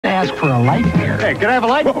ask for a light beer. Hey, can I have a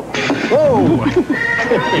light? Whoa!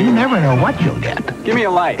 You never know what you'll get. Give me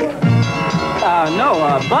a light.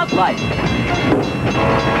 Bud Light.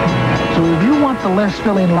 So if you want the less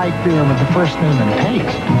filling light beer with the first name and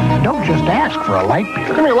taste, don't just ask for a light beer.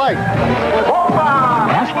 Give me a light.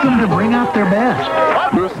 Ask them to bring out their best.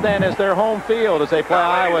 Houston is their home field as they play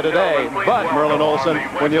Iowa today. But, Merlin Olsen,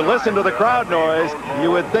 when you listen to the crowd noise,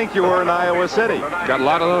 you would think you were in Iowa City. Got a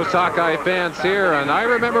lot of those Hawkeye fans here, and I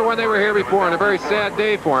remember when they were here before, and a very sad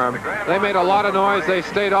day for them. They made a lot of noise. They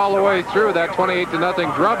stayed all the way through that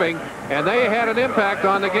 28-0 drubbing, and they had an impact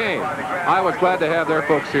on the game. I was glad to have their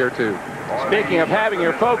folks here, too. Speaking of having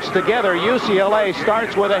your folks together, UCLA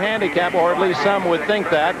starts with a handicap, or at least some would think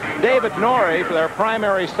that. David Norrie, their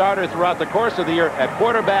primary starter throughout the course of the year at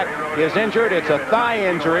quarterback, is injured. It's a thigh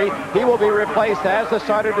injury. He will be replaced as the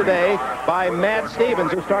starter today by Matt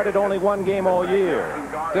Stevens, who started only one game all year.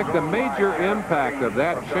 Dick, the major impact of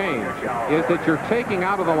that change is that you're taking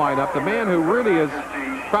out of the lineup the man who really is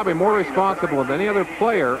probably more responsible than any other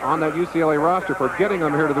player on that UCLA roster for getting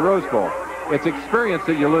them here to the Rose Bowl. It's experience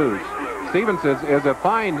that you lose. Stevens is a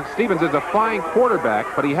fine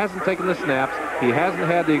quarterback, but he hasn't taken the snaps. He hasn't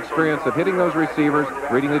had the experience of hitting those receivers,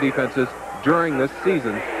 reading the defenses during this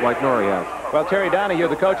season like Norrie has. Well, Terry Donahue,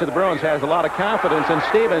 the coach of the Bruins, has a lot of confidence in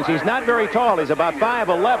Stevens. He's not very tall. He's about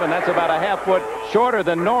 5'11". That's about a half foot shorter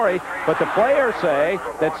than Norrie. But the players say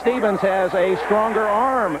that Stevens has a stronger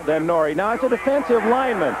arm than Norrie. Now, as a defensive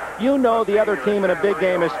lineman, you know the other team in a big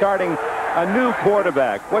game is starting a new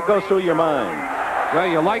quarterback. What goes through your mind? Well,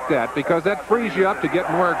 you like that because that frees you up to get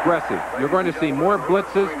more aggressive. You're going to see more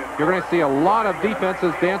blitzes. You're going to see a lot of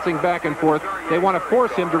defenses dancing back and forth. They want to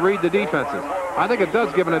force him to read the defenses. I think it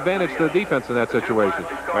does give an advantage to the defense in that situation.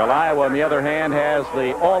 Well, Iowa, on the other hand, has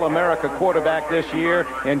the All-America quarterback this year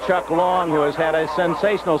in Chuck Long, who has had a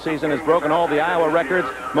sensational season, has broken all the Iowa records,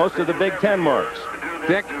 most of the Big Ten marks.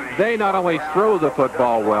 Dick, they not only throw the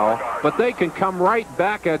football well, but they can come right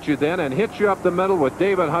back at you then and hit you up the middle with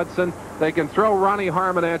David Hudson. They can throw Ronnie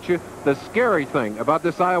Harmon at you. The scary thing about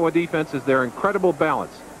this Iowa defense is their incredible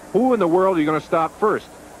balance. Who in the world are you going to stop first?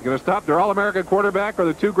 You're going to stop their All-American quarterback or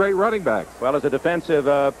the two great running backs? Well, as a defensive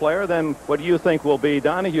player, then what do you think will be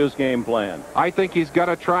Donahue's game plan? I think he's got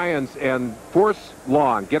to try and force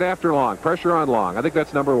Long, get after Long, pressure on Long. I think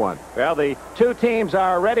that's number one. Well, the two teams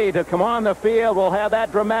are ready to come on the field. We'll have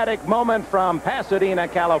that dramatic moment from Pasadena,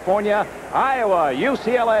 California. Iowa,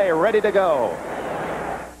 UCLA ready to go.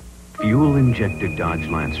 Fuel-injected Dodge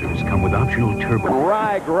Lancers come with optional turbo.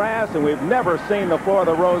 Ryegrass, and we've never seen the floor of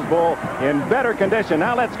the Rose Bowl in better condition.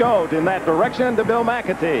 Now let's go in that direction to Bill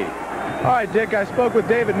McAtee. All right, Dick, I spoke with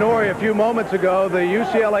David Norrie a few moments ago, the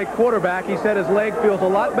UCLA quarterback. He said his leg feels a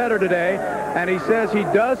lot better today, and he says he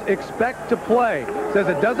does expect to play. Says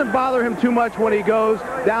it doesn't bother him too much when he goes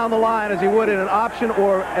down the line as he would in an option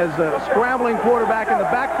or as a scrambling quarterback in the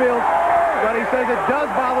backfield. But he says it does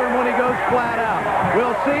bother him when he goes flat out.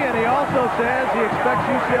 We'll see, and he also says he expects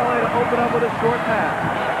UCLA to open up with a short pass.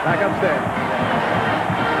 Back upstairs.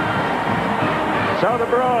 So the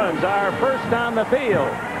Bruins are first on the field.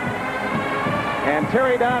 And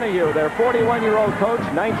Terry Donahue, their 41-year-old coach,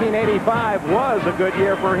 1985 was a good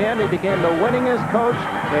year for him. He became the winningest coach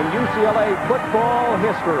in UCLA football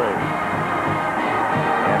history.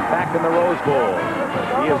 And back in the Rose Bowl.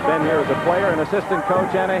 He has been here as a player, an assistant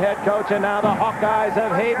coach, and a head coach, and now the Hawkeyes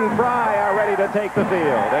of Hayden Fry are ready to take the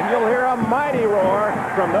field. And you'll hear a mighty roar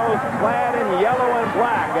from those clad in yellow and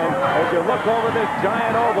black. And as you look over this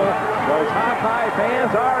giant oval, those Hawkeye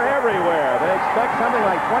fans are everywhere. They expect something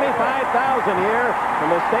like 25,000 here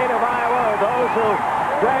from the state of Iowa, those who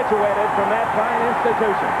graduated from that fine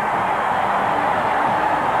institution.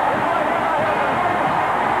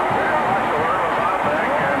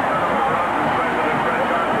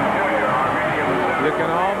 You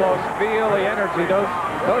can almost feel the energy.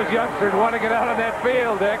 Those youngsters want to get out of that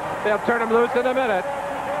field, Dick. They'll turn them loose in a minute.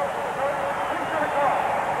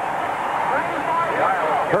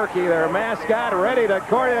 Perky, their mascot, ready to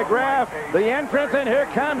choreograph the entrance, and here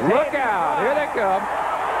comes. Look out! Here they come.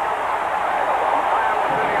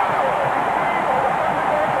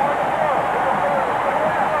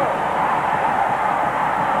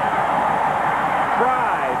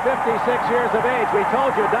 Fry, 56 years of age. We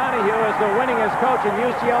told you Donahue is the winningest coach in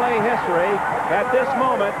UCLA history. At this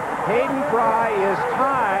moment, Hayden Fry is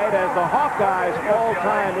tied as the Hawkeyes'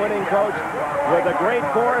 all-time winning coach with the great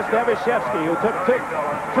Forrest Evashevsky, who took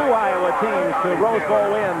two Iowa teams to Rose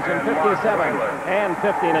Bowl wins in 57 and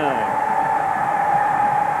 59.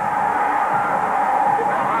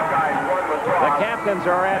 The captains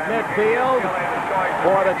are at midfield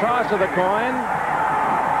for the toss of the coin.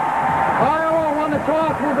 Iowa won the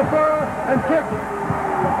toss will defer and kick.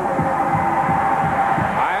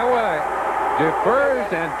 Iowa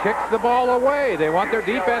defers and kicks the ball away. They want their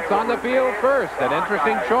defense on the field first. An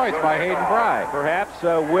interesting choice by Hayden Fry. Perhaps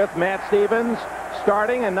with Matt Stevens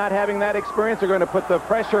starting and not having that experience, they're going to put the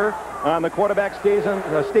pressure on the quarterback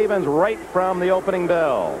Stevens right from the opening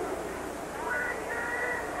bell.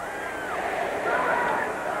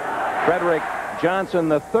 Frederick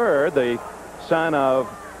Johnson III, the son of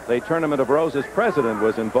the Tournament of Roses president,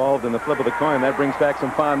 was involved in the flip of the coin. That brings back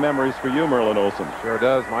some fond memories for you, Merlin Olsen. Sure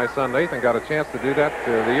does. My son Nathan got a chance to do that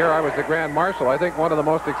the year I was the Grand Marshal. I think one of the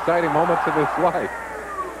most exciting moments of his life.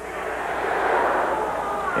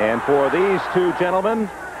 And for these two gentlemen,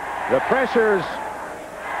 the pressures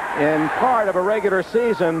in part of a regular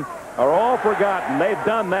season are all forgotten. They've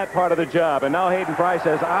done that part of the job. And now Hayden Fry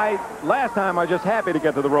says, last time I was just happy to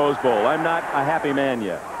get to the Rose Bowl. I'm not a happy man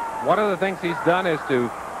yet. One of the things he's done is to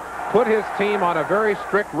put his team on a very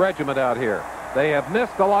strict regiment out here. They have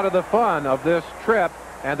missed a lot of the fun of this trip,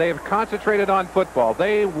 and they've concentrated on football.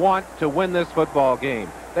 They want to win this football game.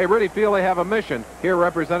 They really feel they have a mission here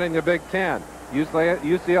representing the Big Ten.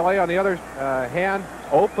 UCLA, on the other hand,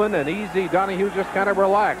 open and easy. Donahue just kind of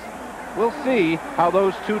relaxed. We'll see how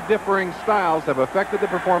those two differing styles have affected the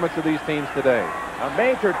performance of these teams today. A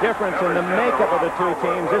major difference in the makeup of the two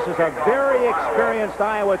teams. This is a very experienced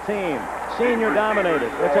Iowa team, senior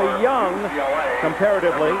dominated. It's a young,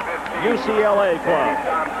 comparatively, UCLA club.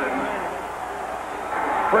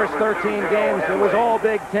 First 13 games, it was all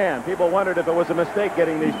Big Ten. People wondered if it was a mistake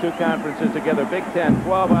getting these two conferences together. Big Ten,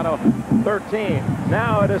 12 out of 13.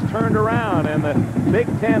 Now it has turned around, and the Big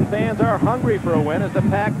Ten fans are hungry for a win as the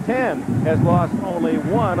Pac-10 has lost only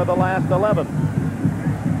one of the last 11.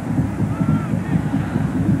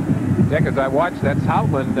 Dick, as I watched, that's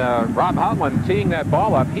Houtland, Rob Houtland teeing that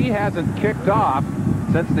ball up. He hasn't kicked off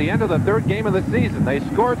since the end of the third game of the season. They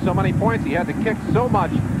scored so many points, he had to kick so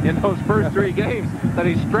much in those first three games that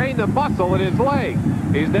he strained the muscle in his leg.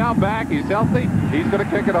 He's now back, he's healthy, he's going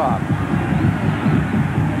to kick it off.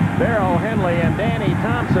 Darrell Henley and Danny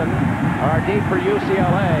Thompson are deep for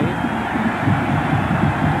UCLA.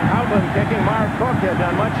 Houtland kicking. Mark Cook had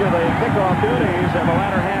done much of the kickoff duties in the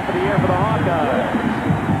latter half of the year for the Hawkeyes.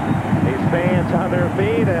 These fans on their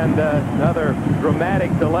feet, and another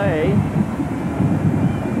dramatic delay.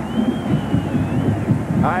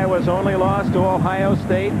 Iowa's only lost to Ohio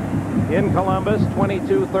State in Columbus,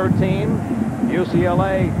 22-13.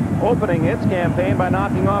 UCLA opening its campaign by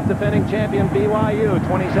knocking off defending champion BYU,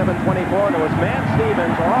 27-24. And it was Matt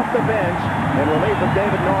Stevens off the bench in relief of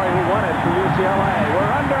David Norrie, who won it for UCLA.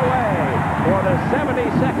 We're underway for the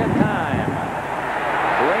 72nd time.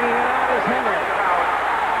 Bringing it out is Henley.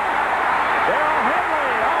 Darrell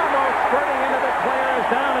Henley almost spurting into the clears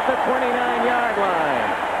down at the 29-yard line.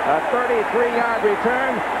 A 33-yard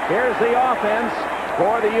return. Here's the offense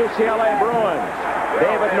for the UCLA Bruins.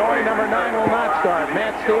 David Norrie, number 9, will not start.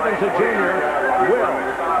 Matt Stevens, a junior, will.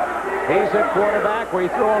 He's at quarterback, where he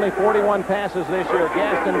threw only 41 passes this year.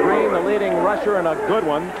 Gaston Green, the leading rusher, and a good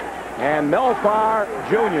one. And Melfar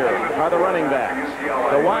Jr. are the running backs.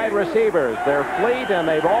 The wide receivers, they're fleet, and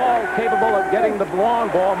they've all capable of getting the long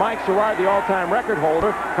ball. Mike Sherrard, the all-time record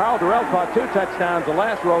holder. Carl Durrell caught 2 touchdowns the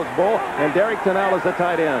last Rose Bowl, and Derek Tennell is the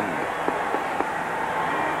tight end.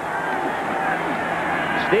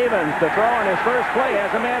 Stevens to throw on his first play, has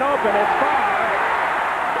a man open. It's far.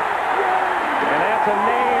 And that's a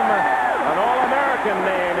name, an All-American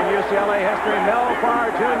name in UCLA history. Melfar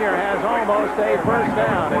Jr. has almost a first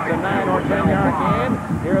down. It's a 9 or 10-yard gain.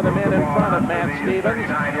 Here are the men in front of Matt Stevens.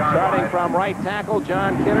 Starting from right tackle,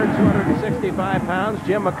 John Kidder, 265 pounds.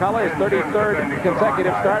 Jim McCullough, his 33rd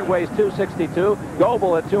consecutive start, weighs 262.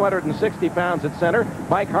 Goebel at 260 pounds at center.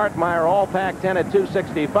 Mike Hartmeyer, all Pac-10 at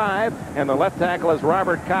 265. And the left tackle is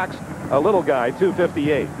Robert Cox, a little guy,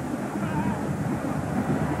 258.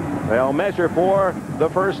 They'll measure for the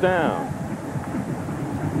first down.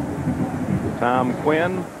 Tom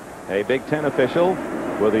Quinn, a Big Ten official,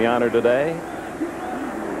 with the honor today.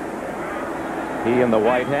 He in the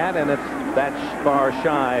white hat, and it's that far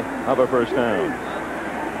shy of a first down.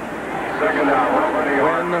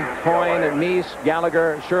 Quinn, Coyne, Neese,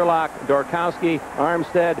 Gallagher, Sherlock, Dorkowski,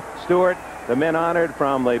 Armstead, Stewart, the men honored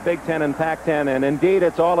from the Big Ten and Pac-10, and indeed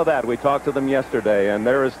it's all of that. We talked to them yesterday, and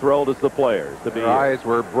they're as thrilled as the players to be here. Their eyes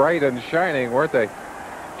were bright and shining, weren't they?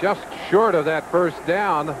 Just short of that first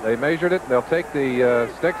down. They measured it. They'll take the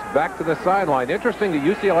sticks back to the sideline. Interesting that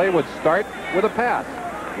UCLA would start with a pass.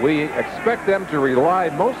 We expect them to rely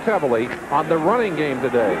most heavily on the running game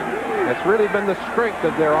today. It's really been the strength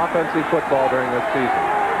of their offensive football during this season.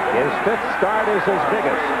 His 5th start is his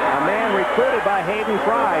biggest. A man recruited by Hayden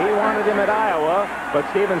Fry. He wanted him at Iowa, but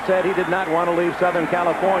Stevens said he did not want to leave Southern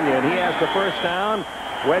California, and he has the first down,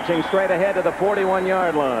 wedging straight ahead to the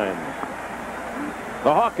 41-yard line.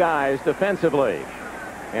 The Hawkeyes defensively.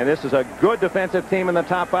 And this is a good defensive team in the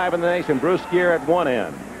top 5 in the nation. Bruce Gear at one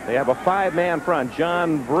end. They have a 5-man front.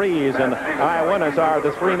 John Breeze and Iowans are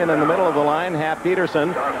the 3 men in the middle of the line. Hap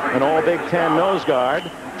Peterson, an all Big Ten nose guard.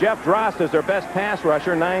 Jeff Drost is their best pass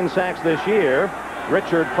rusher, 9 sacks this year.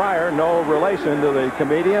 Richard Pryor, no relation to the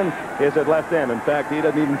comedian, is at left end. In fact, he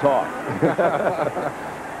doesn't even talk.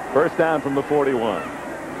 First down from the 41.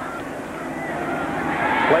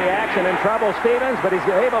 Play action in trouble, Stevens, but he's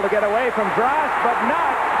able to get away from Drost, but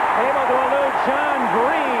not able to elude John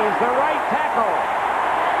Breeze, the right tackle.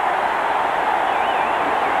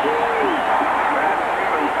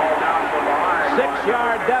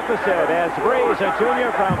 Six-yard deficit as Breeze, a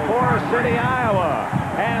junior from Forest City, Iowa,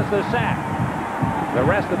 has the sack. The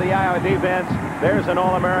rest of the Iowa defense, there's an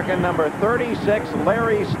All-American, number 36,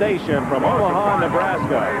 Larry Station from Omaha,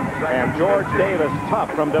 Nebraska, and George Davis, tough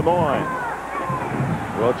from Des Moines.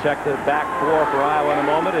 We'll check the back 4 for Iowa in a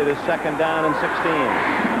moment. It is 2nd down and 16.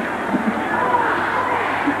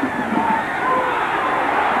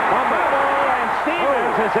 And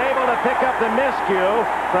Stevens is able to pick up the miscue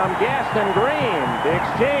from Gaston Green. The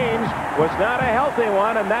exchange was not a healthy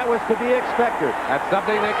one, and that was to be expected. That's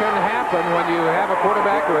something that can happen when you have a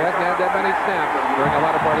quarterback who hasn't had that many snaps during a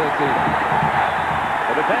lot of part of the season.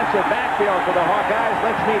 The defensive backfield for the Hawkeyes.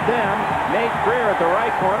 Let's meet them. Nate Greer at the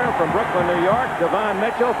right corner from Brooklyn, New York. Devon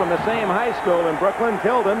Mitchell from the same high school in Brooklyn,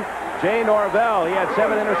 Tilden. Jay Norvell, he had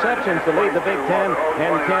 7 interceptions to lead the Big Ten.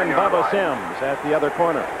 And Ken Bubba Sims at the other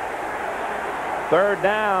corner. 3rd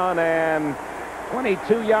down and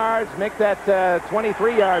 22 yards. Make that 23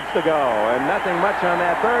 yards to go. And nothing much on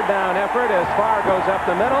that 3rd down effort as Farr goes up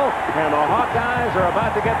the middle. And the Hawkeyes are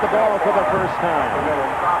about to get the ball for the first time.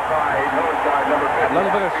 A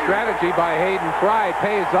little bit of strategy by Hayden Fry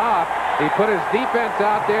pays off. He put his defense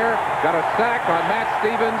out there, got a sack on Matt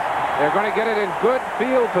Stevens. They're going to get it in good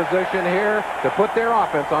field position here to put their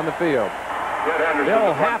offense on the field.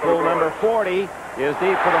 Bill Happel, number 40, is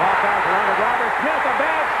deep for the Hawkeyes along with Robert Smith. A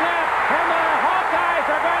bad snap, and the Hawkeyes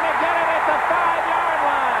are going to get it at the 5-yard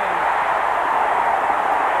line.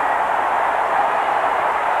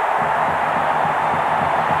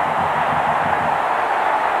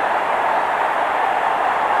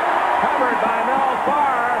 Covered by Mel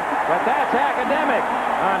Farr, but that's academic.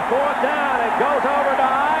 On 4th down, it goes over to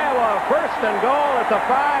Iowa. 1st and goal at the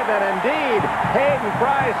 5, and indeed, Hayden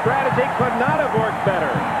Fry's strategy could not have worked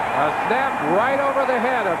better. A snap right over the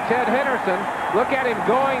head of Ted Henderson. Look at him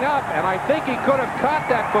going up, and I think he could have caught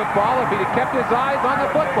that football if he'd kept his eyes on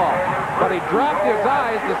the football. But he dropped his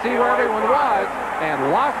eyes to see where everyone was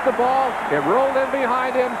and lost the ball. It rolled in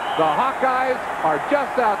behind him. The Hawkeyes are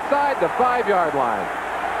just outside the 5-yard line.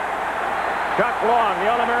 Chuck Long,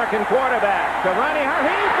 the All-American quarterback, to Ronnie Hart.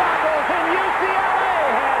 He fumbles, and UCLA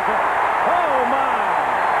has it. Oh, my.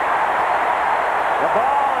 The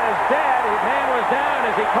ball is dead. His man was down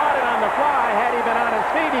as he caught it on the fly. Had he been on his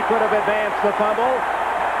feet, he could have advanced the fumble.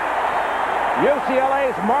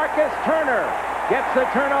 UCLA's Marcus Turner gets the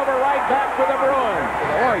turnover right back for the Bruins.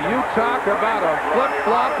 Boy, you talk about a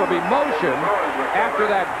flip-flop of emotion after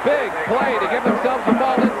that big play to give themselves the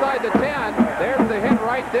ball inside the 10. There's the hit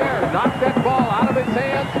right there. Knocked that ball out of his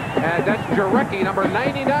hands, and that's Jarecki, number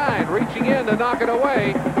 99, reaching in to knock it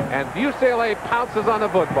away, and UCLA pounces on the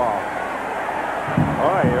football.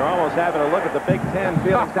 Boy, you're almost having a look at the Big Ten.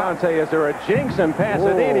 Felix down and say, is there a jinx in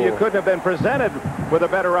Pasadena? You couldn't have been presented with a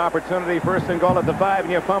better opportunity. 1st and goal at the 5,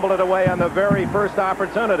 and you fumbled it away on the very first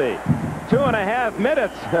opportunity. 2.5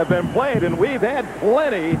 minutes have been played, and we've had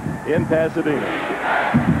plenty in Pasadena.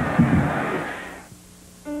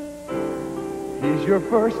 He's your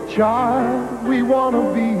first child. We want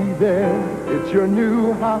to be there. It's your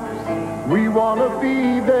new house. We want to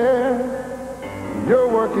be there. You're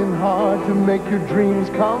working hard to make your dreams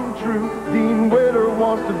come true. Dean Witter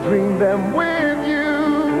wants to dream them with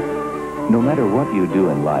you. No matter what you do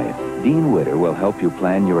in life, Dean Witter will help you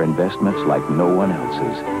plan your investments like no one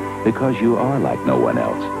else's. Because you are like no one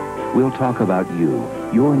else. We'll talk about you,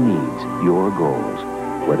 your needs, your goals.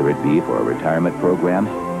 Whether it be for a retirement program,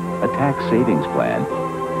 a tax savings plan,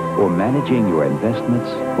 or managing your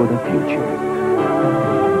investments for the future.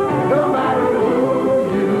 No matter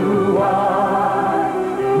who you are,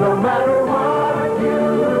 no matter what you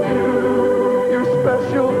do, you're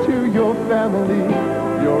special to your family.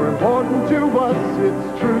 You're important to us,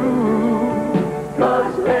 it's true.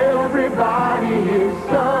 'Cause everybody is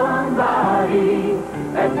somebody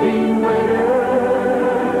at Dean Witter.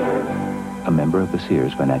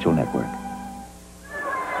 Sears Financial Network.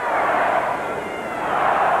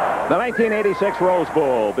 The 1986 Rose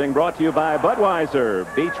Bowl being brought to you by Budweiser.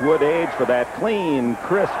 Beechwood Age for that clean,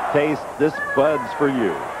 crisp taste. This Bud's for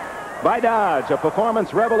you. By Dodge, a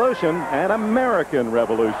performance revolution, an American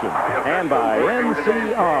revolution. And by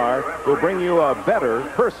NCR, who bring you a better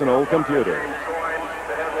personal computer.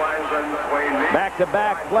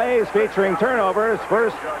 Back-to-back plays featuring turnovers.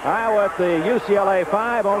 First, Iowa at the UCLA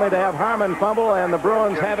 5, only to have Harmon fumble, and the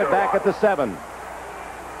Bruins have it back at the 7.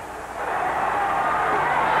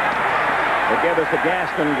 They give us to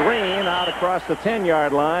Gaston Green out across the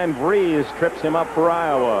 10-yard line. Breeze trips him up for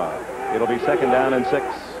Iowa. It'll be 2nd down and 6.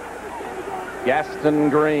 Gaston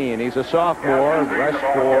Green, he's a sophomore, rushed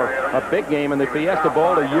for a big game in the Fiesta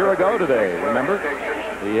Bowl a year ago today, remember?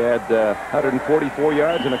 He had 144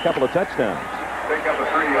 yards and a couple of touchdowns.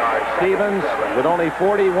 Stevens with only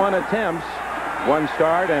 41 attempts, 1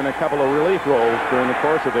 start and a couple of relief roles during the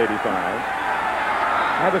course of 85.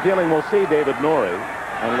 I have a feeling we'll see David Norrie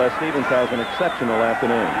unless Stevens has an exceptional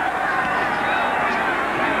afternoon.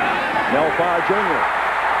 Mel Farr Jr.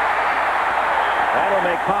 That'll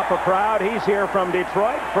make Papa proud. He's here from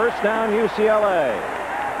Detroit. First down, UCLA.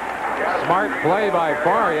 Smart play by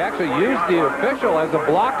Farr. He actually used the official as a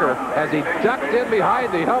blocker as he ducked in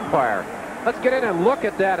behind the umpire. Let's get in and look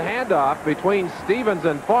at that handoff between Stevens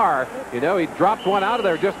and Farr. You know, he dropped one out of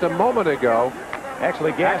there just a moment ago.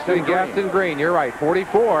 Actually, Gaston Green. You're right,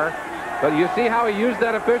 44. But you see how he used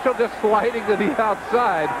that official, just sliding to the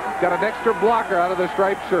outside. Got an extra blocker out of the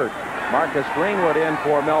striped shirt. Marcus Greenwood in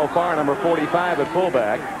for Mel Farr, number 45 at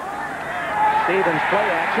fullback. Stevens play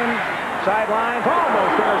action. Sidelines,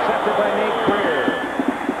 almost intercepted by Nate Creer.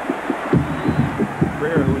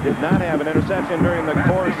 Creer, who did not have an interception during the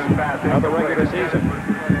course of the regular season.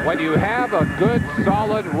 When you have a good,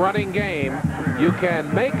 solid running game, you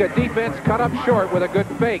can make a defense cut up short with a good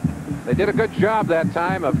fake. They did a good job that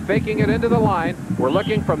time of faking it into the line. We're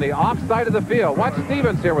looking from the offside of the field. Watch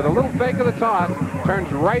Stevens here with a little fake of the toss.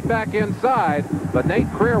 Turns right back inside. But Nate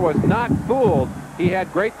Creer was not fooled. He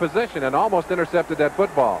had great position and almost intercepted that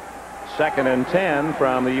football. 2nd and 10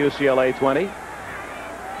 from the UCLA 20.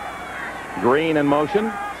 Green in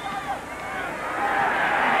motion.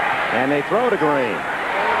 And they throw to Green.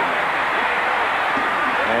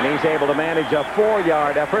 And he's able to manage a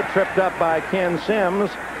 4-yard effort, tripped up by Ken Sims.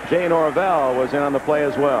 Jay Norvell was in on the play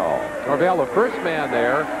as well. Norvell, the first man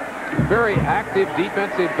there, very active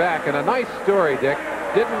defensive back, and a nice story, Dick.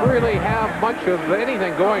 Didn't really have much of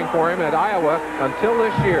anything going for him at Iowa until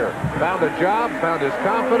this year. Found a job, found his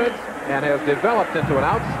confidence, and has developed into an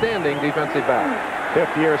outstanding defensive back.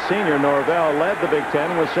 5th-year senior Norvell led the Big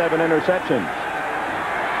Ten with 7 interceptions.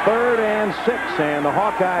 3rd and 6, and the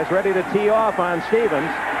Hawkeyes ready to tee off on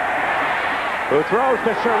Stevens, who throws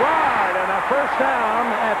to Sherrard, and a first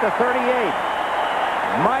down at the 38.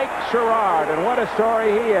 Mike Sherrard, and what a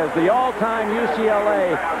story he is. The all-time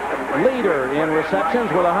UCLA leader in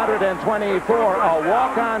receptions with 124. A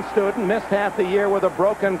walk-on student, missed half the year with a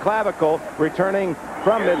broken clavicle, returning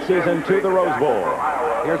from midseason to the Rose Bowl.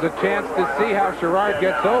 Here's a chance to see how Sherrard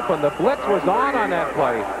gets open. The blitz was on that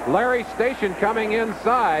play. Larry Station coming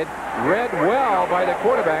inside, read well by the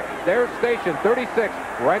quarterback. There's Station, 36,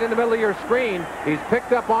 right in the middle of your screen. He's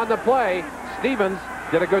picked up on the play. Stevens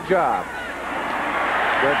did a good job.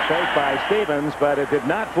 Good fake by Stevens, but it did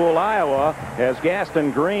not fool Iowa as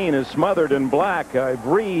Gaston Green is smothered in black.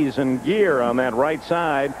 Breeze and Gear on that right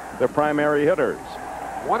side, the primary hitters.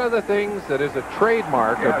 One of the things that is a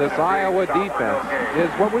trademark of this Iowa defense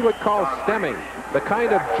is what we would call stemming. The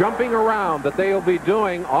kind of jumping around that they'll be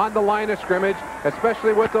doing on the line of scrimmage,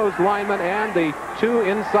 especially with those linemen and the 2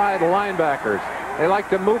 inside linebackers. They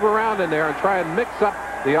like to move around in there and try and mix up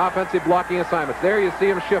the offensive blocking assignments. There you see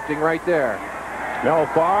him shifting right there. Mel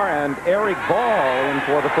Farr and Eric Ball in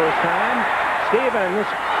for the first time. Stevens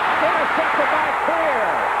intercepted by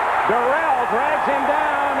Creer. Durrell drags him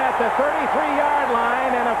down at the 33-yard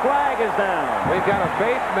line, and a flag is down. We've got a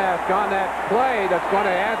face mask on that play that's going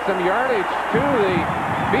to add some yardage to the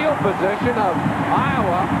field position of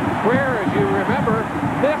Iowa. Creer, as you remember,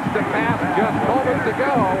 missed a pass just moments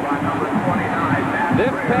ago.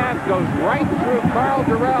 This pass goes right through Carl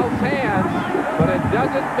Durrell's hands, but it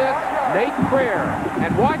doesn't miss Nate Creer.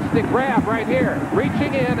 And watch the grab right here,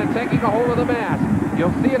 reaching in and taking a hold of the mask.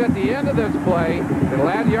 You'll see it at the end of this play. It'll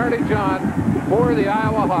add yardage on for the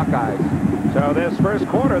Iowa Hawkeyes. So this first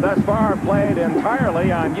quarter thus far played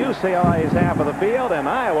entirely on UCLA's half of the field, and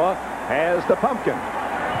Iowa has the pumpkin.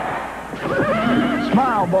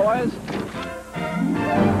 Smile, boys.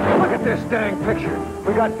 Look at this dang picture.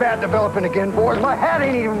 We got bad developing again, boys. My hat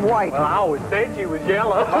ain't even white. Well, I always said she was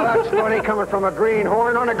yellow. Oh, that's funny coming from a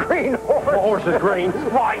greenhorn on a green horse. The horse is green.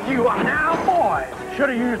 Why, you are now, boys. Should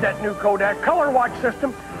have used that new Kodak color watch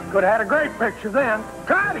system. Could have had a great picture then.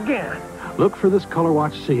 Try it again. Look for this Color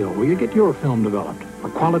Watch seal where you get your film developed for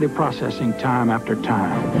quality processing time after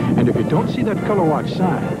time. And if you don't see that Color Watch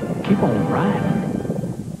sign, keep on riding.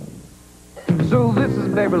 So this is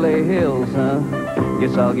Beverly Hills, huh?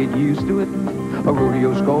 Guess I'll get used to it. A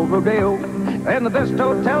rodeo skull rodeo, and the best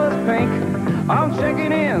hotel is pink. I'm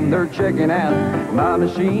checking in, they're checking out. My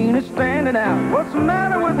machine is standing out. What's the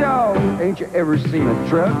matter with y'all? Ain't you ever seen a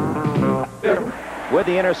truck? With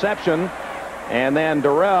the interception, and then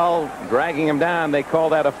Durrell dragging him down. They call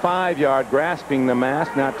that a 5-yard, grasping the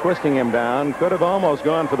mask, not twisting him down. Could have almost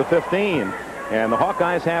gone for the 15. And the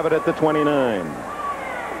Hawkeyes have it at the 29.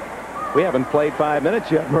 We haven't played 5 minutes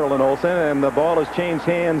yet, Merlin Olsen, and the ball has changed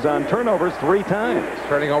hands on turnovers 3 times.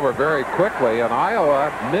 Turning over very quickly, and Iowa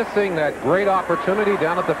missing that great opportunity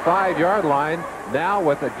down at the 5-yard line. Now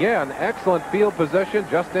with, again, excellent field position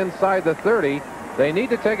just inside the 30. They need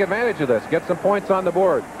to take advantage of this, get some points on the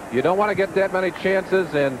board. You don't want to get that many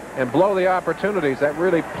chances and blow the opportunities. That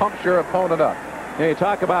really pumps your opponent up. You know, you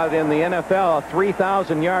talk about in the NFL, a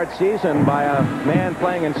 3,000-yard season by a man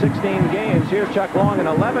playing in 16 games. Here's Chuck Long in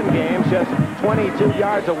 11 games, just 22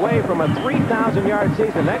 yards away from a 3,000-yard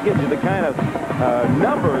season. That gives you the kind of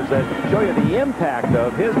numbers that show you the impact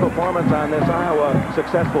of his performance on this Iowa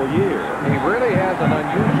successful year. He really has an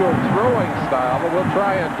unusual throwing style, but we'll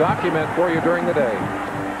try and document for you during the day.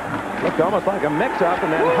 Looked almost like a mix-up,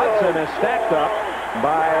 and then Hudson is stacked up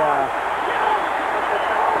by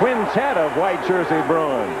quintet of white jersey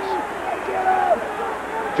Bruins.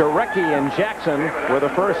 Jarecki and Jackson were the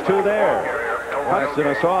first 2 there. Hudson,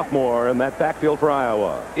 a sophomore, in that backfield for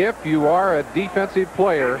Iowa. If you are a defensive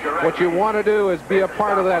player, what you want to do is be a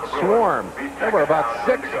part of that swarm. There were about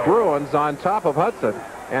 6 Bruins on top of Hudson,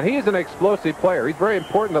 and he's an explosive player. He's very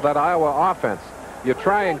important to that Iowa offense. You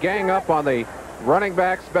try and gang up on the running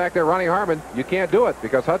backs back there, Ronnie Harmon. You can't do it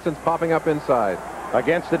because Hudson's popping up inside.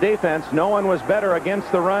 Against the defense, no one was better against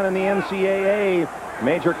the run in the NCAA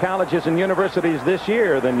major colleges and universities this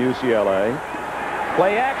year than UCLA.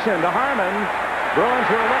 Play action to Harmon. Bruins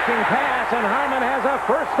were looking pass, and Harmon has a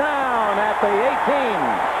first down at the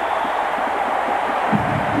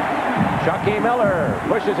 18. Chucky Miller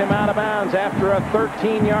pushes him out of bounds after a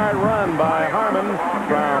 13-yard run by Harmon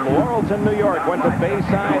from Laurelton, New York. Went to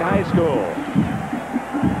Bayside High School.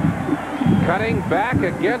 Cutting back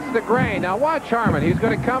against the grain. Now watch Harmon. He's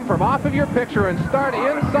going to come from off of your picture and start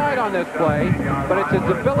inside on this play, but it's his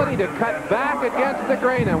ability to cut back against the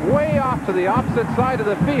grain and way off to the opposite side of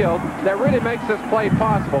the field that really makes this play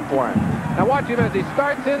possible for him. Now watch him as he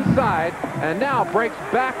starts inside and now breaks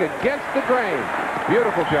back against the grain.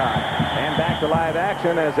 Beautiful job. And back to live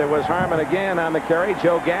action as it was Harmon again on the carry.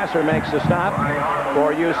 Joe Gasser makes the stop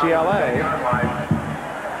for UCLA.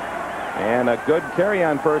 And a good carry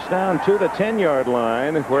on first down to the 10-yard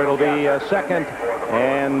line, where it'll be a second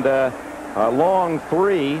and a long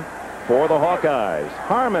 3 for the Hawkeyes.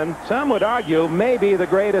 Harmon, some would argue, may be the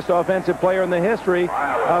greatest offensive player in the history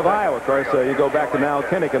of Iowa. Of course, you go back to Mal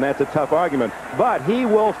Kinnick, and that's a tough argument. But he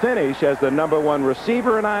will finish as the #1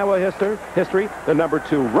 receiver in Iowa history, the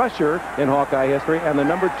 #2 rusher in Hawkeye history, and the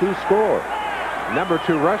 #2 scorer.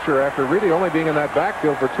 #2 rusher, after really only being in that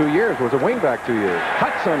backfield for 2 years, was a wingback 2 years.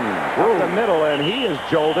 Hudson up the middle, and he is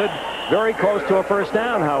jolted. Very close to a first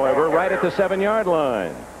down, however, right at the 7-yard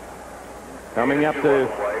line. Coming up to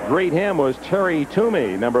greet him was Terry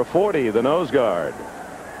Toomey, number 40, the nose guard.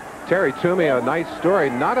 Terry Toomey, a nice story.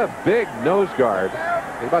 Not a big nose guard.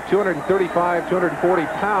 He's about 235, 240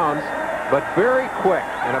 pounds, but very quick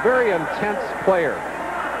and a very intense player.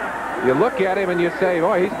 You look at him and you say,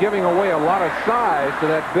 oh, he's giving away a lot of size to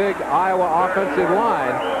that big Iowa offensive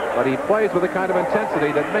line, but he plays with a kind of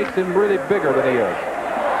intensity that makes him really bigger than he is.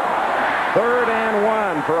 3rd and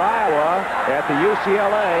 1 for Iowa at the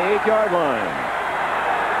UCLA 8-yard line.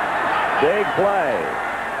 Big play.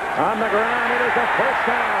 On the ground, it is a first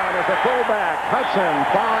down as the fullback, Hudson,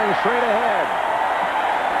 plowing straight ahead.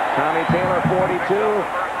 Tommy Taylor, 42.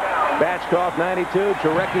 Batchkoff, 92.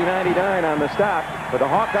 Jarecki, 99 on the stop. But the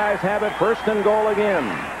Hawkeyes have it 1st and goal again.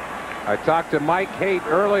 I talked to Mike Haight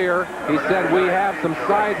earlier. He said we have some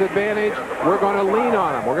size advantage. We're going to lean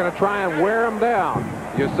on them. We're going to try and wear them down.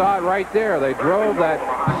 You saw it right there. They drove that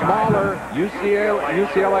smaller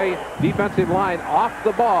UCLA defensive line off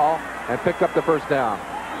the ball and picked up the first down.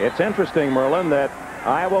 It's interesting, Merlin, that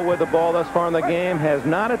Iowa with the ball thus far in the game has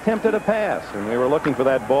not attempted a pass. And we were looking for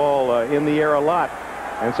that ball in the air a lot.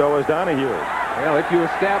 And so was Donahue. Well, if you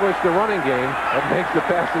establish the running game, that makes the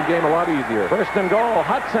passing game a lot easier. First and goal.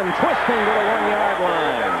 Hudson twisting to the 1-yard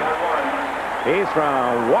line. He's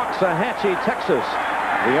from Waxahachie, Texas,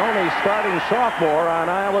 the only starting sophomore on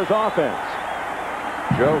Iowa's offense.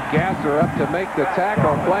 Joe Gasser up to make the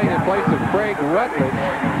tackle, playing in place of Craig Rutledge.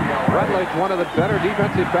 Rutledge, one of the better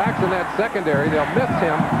defensive backs in that secondary. They'll miss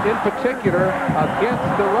him, in particular, against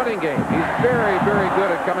the running game. He's very, very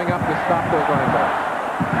good at coming up to stop those running backs.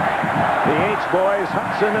 The H-boys,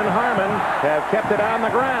 Hudson and Harmon, have kept it on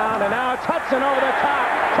the ground, and now it's Hudson over the top.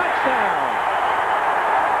 Touchdown!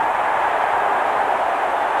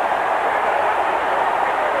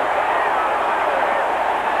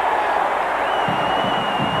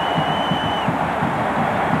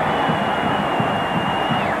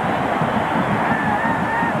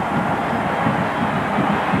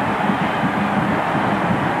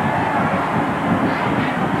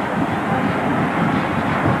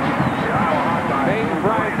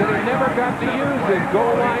 To use his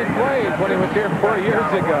goal line plays when he was here 4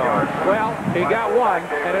 years ago. Well, he got one,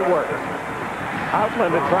 and it worked.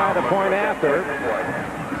 Outland to try the point after.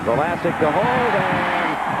 Velasic to hold,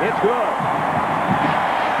 and it's good.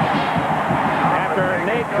 After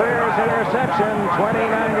Nate Freer's interception,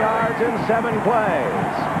 29 yards in 7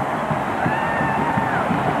 plays.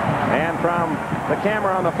 And from the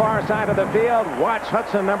camera on the far side of the field, watch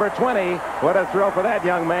Hudson, number 20. What a throw for that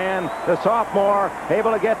young man. The sophomore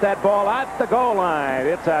able to get that ball at the goal line.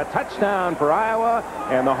 It's a touchdown for Iowa,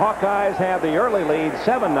 and the Hawkeyes have the early lead,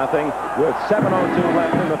 7-0, with 7:02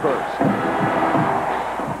 left in the first.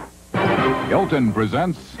 Hilton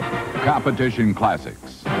presents Competition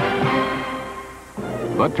Classics.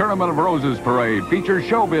 The Tournament of Roses Parade features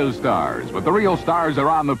showbiz stars, but the real stars are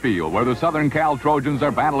on the field where the Southern Cal Trojans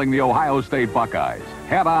are battling the Ohio State Buckeyes,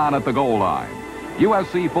 head on at the goal line.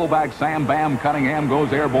 USC fullback Sam Bam Cunningham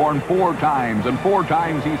goes airborne 4 times, and 4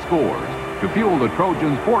 times he scores to fuel the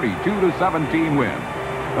Trojans' 42-17 win.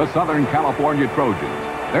 The Southern California Trojans,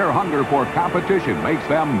 their hunger for competition makes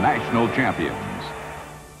them national champions.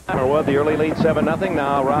 With the early lead, 7-0.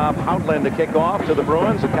 Now Rob Outland to kick off to the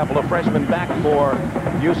Bruins. A couple of freshmen back for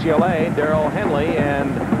UCLA, Darrell Henley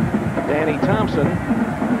and Danny Thompson.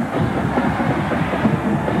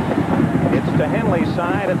 It's to Henley's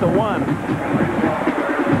side at the 1.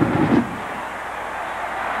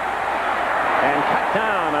 And cut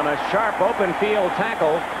down on a sharp open field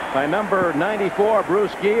tackle by number 94,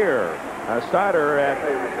 Bruce Gear, a starter at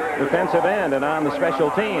defensive end and on the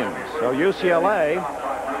special teams. So UCLA,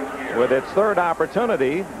 with its 3rd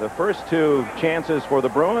opportunity, the first 2 chances for the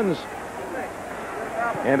Bruins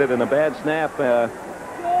ended in a bad snap out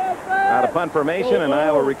of punt formation, and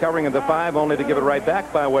Iowa recovering at the 5, only to give it right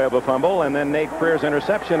back by way of a fumble, and then Nate Freer's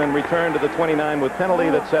interception and return to the 29 with penalty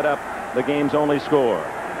that set up the game's only score.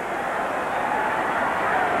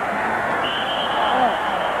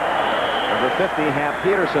 Number 50, Hap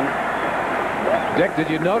Peterson. Dick, did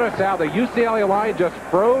you notice how the UCLA line just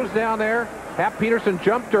froze down there? Hap Peterson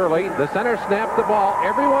jumped early. The center snapped the ball.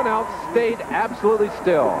 Everyone else stayed absolutely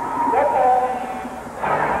still.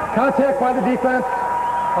 Contact by the defense.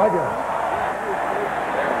 They're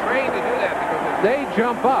trained to do that because if they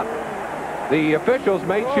jump up, the officials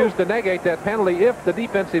may choose to negate that penalty if the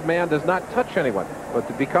defensive man does not touch anyone.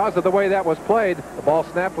 But because of the way that was played, the ball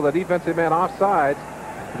snapped with the defensive man offsides.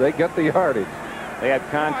 They get the yardage. They had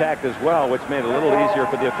contact as well, which made it a little easier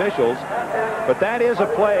for the officials. But that is a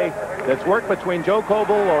play that's worked between Joe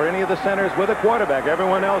Coble or any of the centers with a quarterback.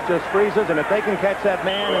 Everyone else just freezes, and if they can catch that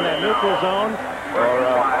man in that neutral zone or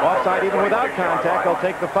offside even without contact, they'll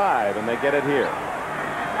take the 5, and they get it here.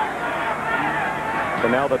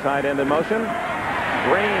 Cannell, the tight end in motion.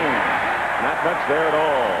 Green, not much there at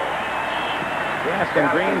all. Gaston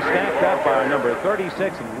Green stacked up by number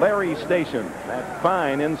 36, Larry Station, that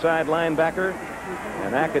fine inside linebacker,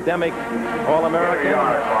 an academic All-American,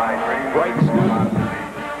 bright student. I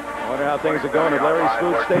wonder how things are going at Larry's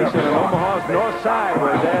food station in Omaha's North Side,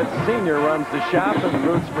 where Dad Sr. runs the shop and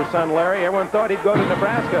roots for son Larry. Everyone thought he'd go to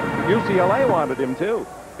Nebraska. UCLA wanted him, too.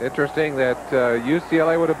 Interesting that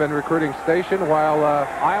UCLA would have been recruiting Station while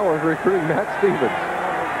Iowa was recruiting Matt Stevens.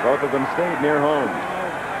 Both of them stayed near home.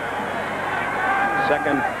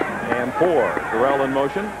 2nd and 4. Terrell in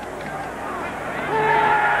motion. Good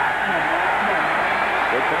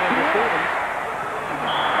time for Stevens.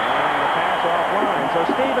 And the pass offline. So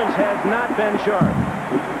Stevens has not been sharp.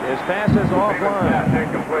 His pass is offline.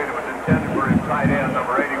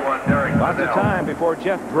 Lots of time before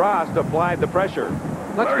Jeff Drost applied the pressure.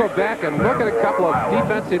 Let's go back and look at a couple of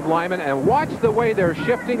defensive linemen and watch the way they're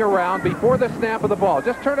shifting around before the snap of the ball.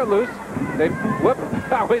 Just turn it loose. They whip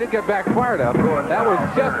We didn't get back far enough. That was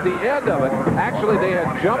just the end of it. Actually, they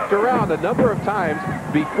had jumped around a number of times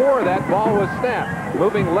before that ball was snapped.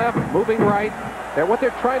 Moving left, moving right. What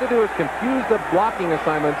they're trying to do is confuse the blocking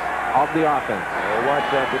assignments of the offense. Well, watch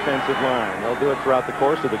that defensive line. They'll do it throughout the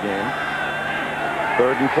course of the game.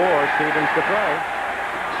 3rd and 4, Stevens to throw.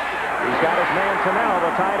 He's got his man Tennell,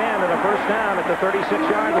 the tight end, and a first down at the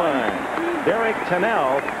 36-yard line. Derek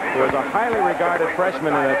Tennell, who was a highly regarded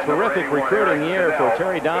freshman in a terrific recruiting year for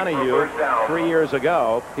Terry Donahue 3 years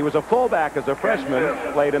ago. He was a fullback as a freshman,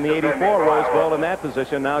 played in the '84 Rose Bowl in that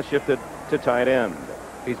position, now shifted to tight end.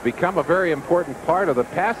 He's become a very important part of the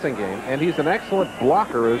passing game, and he's an excellent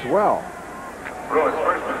blocker as well.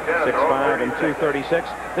 6'5" and 236.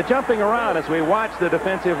 The jumping around as we watch the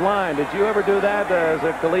defensive line. Did you ever do that as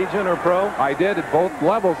a collegiate or pro? I did at both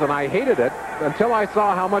levels, and I hated it until I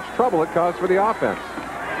saw how much trouble it caused for the offense.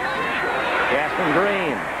 Gaston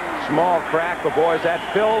Green, small crack. The boys that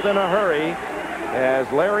filled in a hurry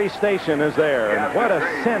as Larry Station is there. And what a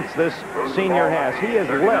sense this senior has. He has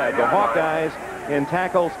led the Hawkeyes in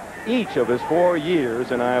tackles each of his 4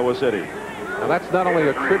 years in Iowa City. Now, that's not only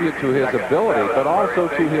a tribute to his ability, but also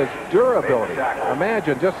to his durability.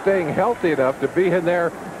 Imagine just staying healthy enough to be in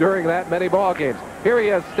there during that many ball games. Here he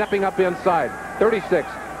is stepping up inside. 36,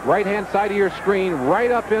 right-hand side of your screen,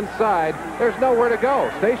 right up inside. There's nowhere to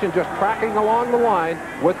go. Station just tracking along the line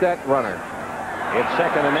with that runner. It's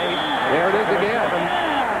 2nd and 8. There it is again.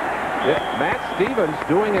 Matt Stevens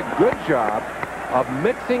doing a good job of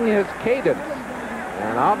mixing his cadence.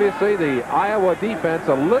 And obviously the Iowa defense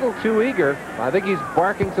a little too eager. I think he's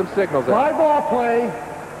barking some signals at Fly ball play.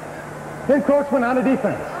 Then coach went on to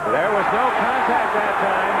defense. There was no contact that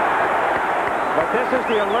time. But this is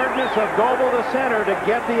the alertness of Goebel, the center, to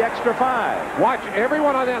get the extra 5. Watch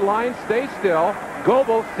everyone on that line stay still.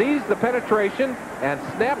 Goebel sees the penetration and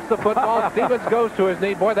snaps the football. Stevens goes to his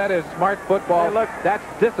knee. Boy, that is smart football. Hey, look, that's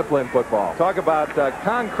disciplined football. Talk about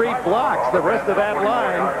concrete blocks. The rest of that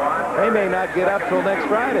line, they may not get up till next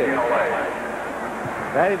Friday.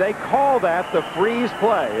 They call that the freeze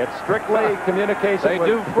play. It's strictly communication. They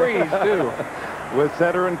do freeze, too. With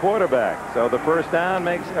center and quarterback. So the first down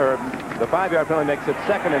makes, or the 5-yard penalty makes it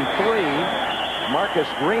 2nd and 3. Marcus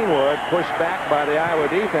Greenwood pushed back by the Iowa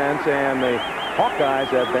defense, and the Hawkeyes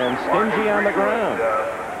have been stingy on the ground.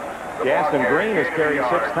 Gaston Green has carried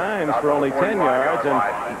 6 times for only 10 yards,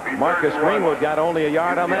 and Marcus Greenwood got only a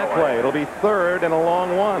yard on that play. It'll be 3rd and a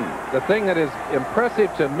long 1. The thing that is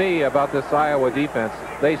impressive to me about this Iowa defense,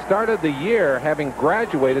 they started the year having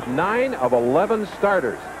graduated 9 of 11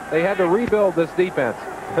 starters. They had to rebuild this defense,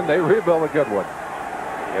 and they rebuilt a good one.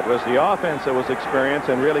 It was the offense that was experienced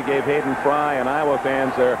and really gave Hayden Fry and Iowa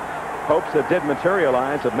fans their hopes that did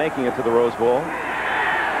materialize of making it to the Rose Bowl.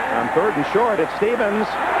 On 3rd and short, it's Stevens.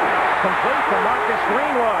 Complete to Marcus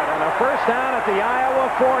Greenwood, and a first down at the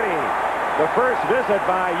Iowa 40. The first visit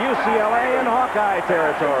by UCLA in Hawkeye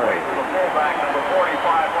territory.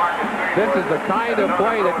 This is the kind of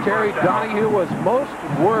play that Terry Donahue was most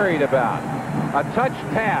worried about. A touch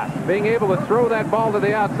pass, being able to throw that ball to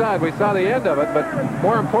the outside. We saw the end of it, but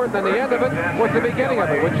more important than the end of it was the beginning of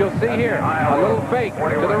it, which you'll see here. A little fake to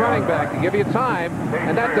the running back to give you time,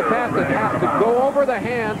 and that's a pass that has to go over the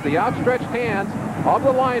hands, the outstretched hands of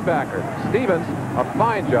the linebacker. Stevens, a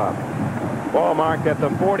fine job. Ball marked at the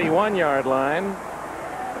 41-yard line.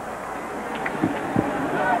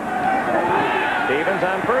 Stevens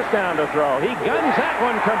on first down to throw. He guns that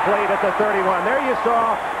one complete at the 31. There you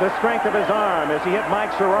saw the strength of his arm as he hit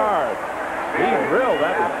Mike Sherrard. He drilled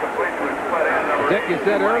that one. Dick, you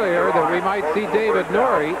said earlier that we might see David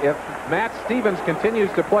Norrie. If Matt Stevens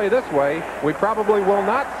continues to play this way, we probably will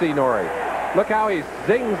not see Norrie. Look how he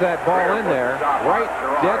zings that ball in there, right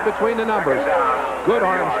dead between the numbers. Good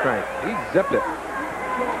arm strength. He zipped it.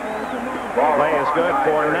 Play is good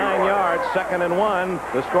for 9 yards, 2nd and 1.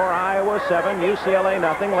 The score, Iowa 7, UCLA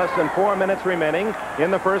nothing. Less than 4 minutes remaining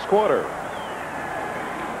in the first quarter.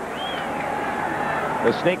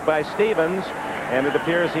 The sneak by Stevens, and it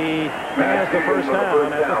appears he has the first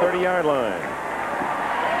down at the 30-yard line.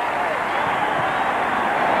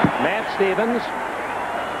 Matt Stevens,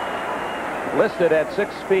 listed at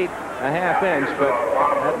 6 feet a half inch, but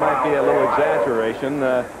that might be a little exaggeration.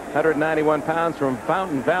 191 pounds from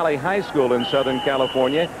Fountain Valley High School in Southern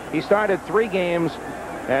California. He started 3 games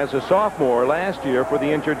as a sophomore last year for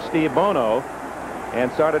the injured Steve Bono,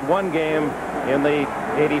 and started 1 game in the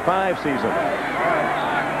 '85 season.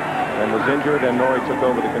 And was injured, and Norrie took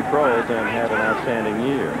over the controls and had an outstanding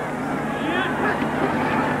year.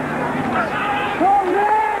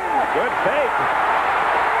 Good fake.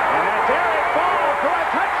 And that's Eric Ball for a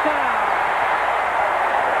touchdown.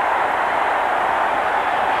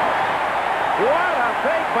 What a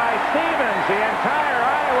fake by Stevens. The entire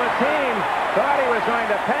Iowa team thought he was going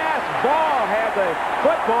to pass. Ball had the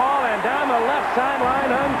football and down the left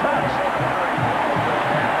sideline untouched.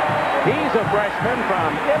 He's a freshman from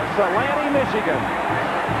Ypsilanti, Michigan.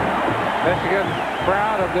 Michigan's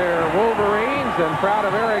proud of their Wolverines and proud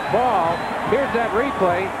of Eric Ball. Here's that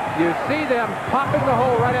replay. You see them popping the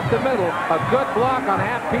hole right up the middle. A good block on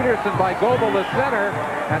Hap Peterson by Goebel, the center.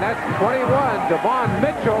 And that's 21, Devon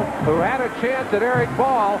Mitchell, who had a chance at Eric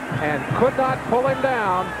Ball and could not pull him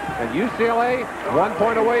down. And UCLA 1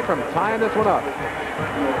 point away from tying this one up.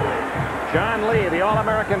 John Lee, the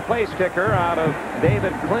All-American place kicker, out of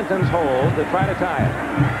David Clinton's hold to try to tie it.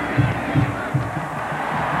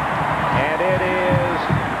 And it is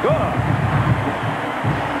good.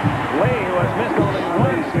 Lee, who has missed only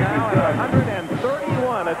once now in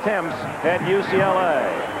 131 attempts at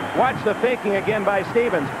UCLA. Watch the faking again by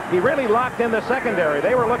Stevens. He really locked in the secondary.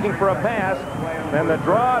 They were looking for a pass. And the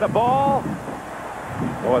draw to ball.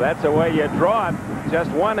 Boy, that's the way you draw it. Just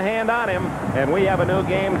one hand on him. And we have a new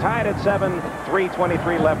game tied at 7.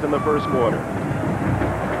 3:23 left in the first quarter.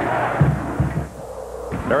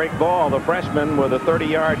 Eric Ball, the freshman, with a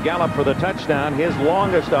 30-yard gallop for the touchdown, his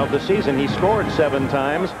longest of the season. He scored 7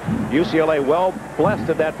 times. UCLA well blessed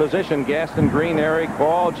at that position. Gaston Green, Eric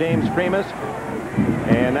Ball, James Primus.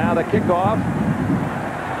 And now the kickoff.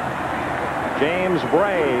 James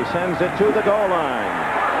Bray sends it to the goal line.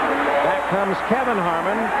 Back comes Kevin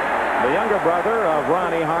Harmon, the younger brother of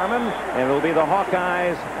Ronnie Harmon, and it'll be the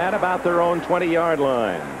Hawkeyes at about their own 20-yard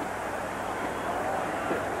line.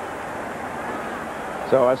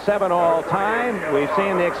 So a 7-all tie. We've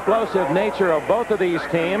seen the explosive nature of both of these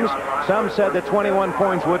teams. Some said that 21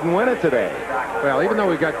 points wouldn't win it today. Well, even though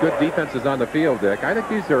we've got good defenses on the field, Dick, I think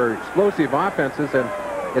these are explosive offenses, and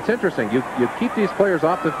it's interesting. You keep these players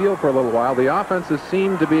off the field for a little while. The offenses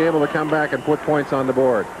seem to be able to come back and put points on the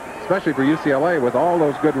board, especially for UCLA with all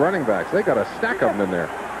those good running backs. They got a stack of them in there.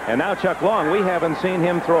 And now Chuck Long, we haven't seen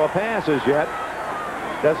him throw a pass as yet.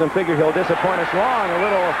 Doesn't figure he'll disappoint us long. A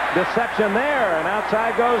little deception there, and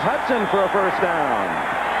outside goes Hudson for a first down.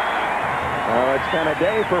 Oh, it's been a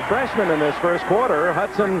day for freshmen in this first quarter.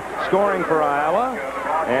 Hudson scoring for Iowa,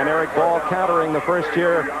 and Eric Ball countering the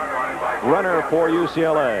first-year runner for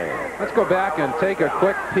UCLA. Let's go back and take a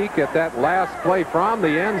quick peek at that last play from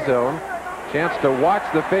the end zone. Chance to watch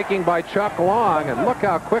the faking by Chuck Long, and look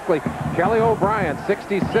how quickly Kelly O'Brien,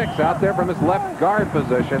 66, out there from his left guard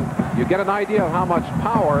position. You get an idea of how much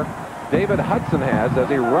power David Hudson has as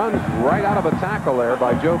he runs right out of a tackle there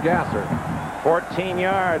by Joe Gasser. 14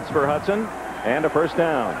 yards for Hudson and a first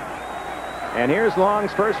down. And here's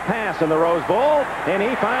Long's first pass in the Rose Bowl, and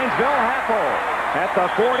he finds Bill Happel at the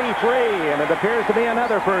 43, and it appears to be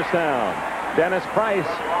another first down. Dennis Price,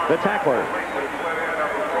 the tackler.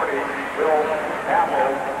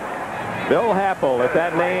 Bill Happel, if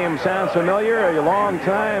that name sounds familiar, a long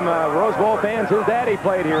time Rose Bowl fans, his daddy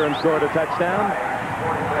played here and scored a touchdown.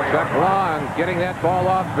 Chuck Long getting that ball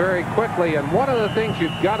off very quickly, and one of the things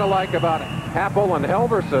you've got to like about Happel and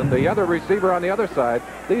Helverson, the other receiver on the other side,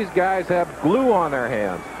 these guys have glue on their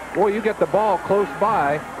hands. Boy, you get the ball close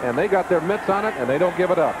by, and they got their mitts on it, and they don't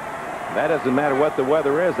give it up. That doesn't matter what the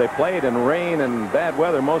weather is. They played in rain and bad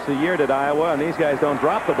weather most of the year at Iowa, and these guys don't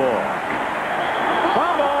drop the ball.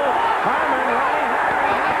 Fumble! Harmon running.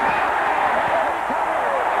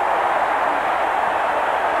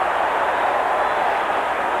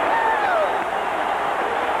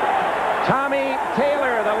 Tommy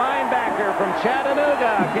Taylor, the linebacker from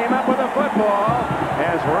Chattanooga, came up with a football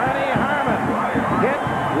as Ronnie Harmon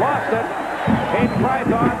lost it. Hayden Fry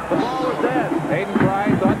thought the ball was dead. Hayden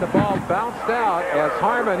Fry thought the ball bounced out as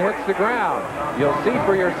Harmon hits the ground. You'll see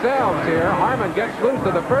for yourselves here. Harmon gets loose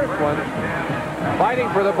to the first one. Fighting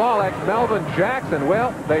for the ball, that's Melvin Jackson.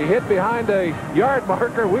 Well, they hit behind a yard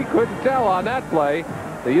marker. We couldn't tell on that play.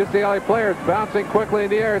 The UCLA players bouncing quickly in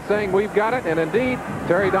the air saying, we've got it. And indeed,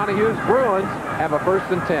 Terry Donohue's Bruins have a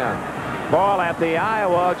 1st and 10. Ball at the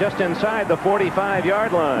Iowa, just inside the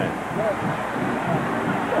 45-yard line.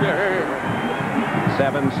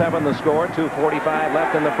 7-7 the score, 2:45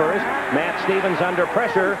 left in the first. Matt Stevens under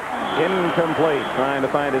pressure, incomplete, trying to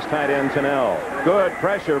find his tight end Tennell. Good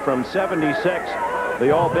pressure from 76. The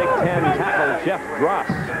all Big Ten tackle Jeff Dross.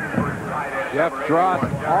 Jeff Dross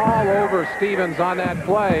all over Stevens on that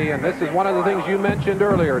play, and this is one of the things you mentioned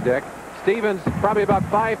earlier, Dick. Stevens probably about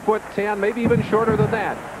 5'10", maybe even shorter than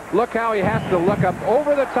that. Look how he has to look up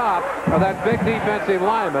over the top of that big defensive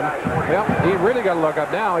lineman. Well, he really got to look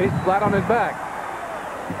up now. He's flat on his back.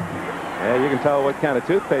 Yeah, you can tell what kind of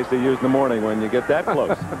toothpaste they use in the morning when you get that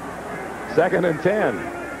close. 2nd and 10.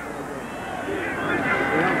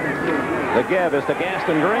 The give is to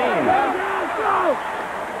Gaston Green.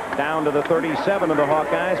 Down to the 37 of the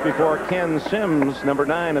Hawkeyes before Ken Sims, number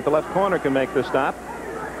 9 at the left corner, can make the stop.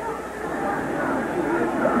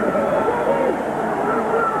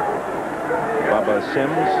 Bubba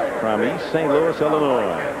Sims from East St. Louis,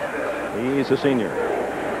 Illinois. He's a senior.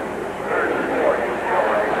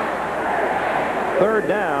 Third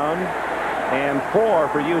down and 4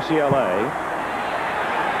 for UCLA.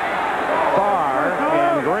 Farr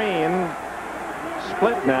and Green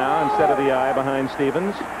split now instead of the eye behind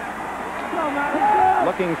Stevens.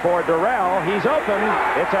 Looking for Durrell. He's open.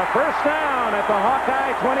 It's a first down at the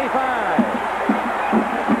Hawkeye 25.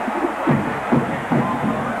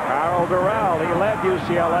 Carl Durrell, he led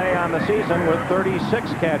UCLA on the season with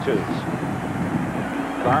 36 catches.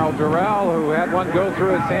 Carl Durrell, who had one go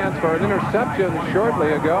through his hands for an interception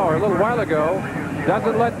shortly ago, or a little while ago,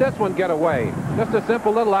 doesn't let this one get away. Just a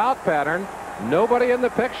simple little out pattern. Nobody in the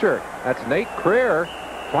picture. That's Nate Creer,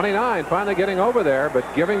 29, finally getting over there, but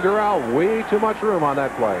giving Durrell way too much room on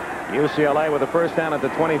that play. UCLA with a first down at the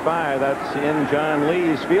 25. That's in John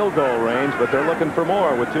Lee's field goal range, but they're looking for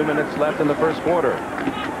more with 2 minutes left in the first quarter.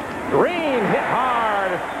 Green hit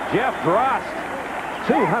hard. Jeff Drost,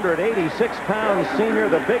 286-pound senior,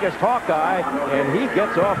 the biggest Hawkeye, and he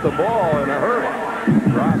gets off the ball in a hurry.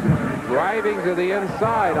 Drost driving to the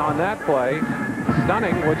inside on that play.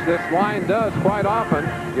 Stunning, which this line does quite often.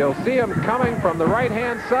 You'll see him coming from the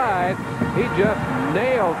right-hand side. He just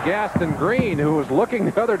nailed Gaston Green, who was looking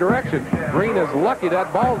the other direction. Green is lucky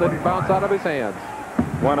that ball didn't bounce out of his hands.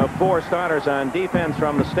 One of 4 starters on defense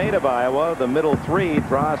from the state of Iowa. The middle 3,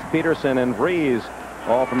 Drost, Peterson, and Vries,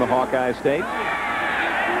 all from the Hawkeye State.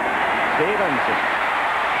 Stevens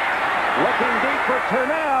looking deep for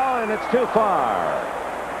Turnell, and it's too far.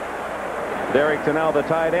 Derek Turnell, the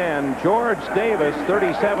tight end. George Davis,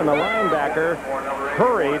 37, the linebacker,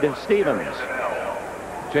 hurried Stevens.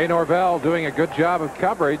 Jay Norvell doing a good job of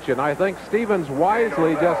coverage, and I think Stevens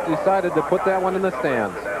wisely just decided to put that one in the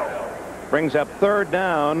stands. Brings up third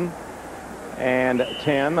down and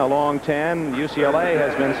 10, a long 10. UCLA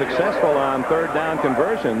has been successful on third down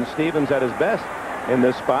conversions. Stevens at his best in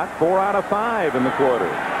this spot, 4 out of 5 in the quarter.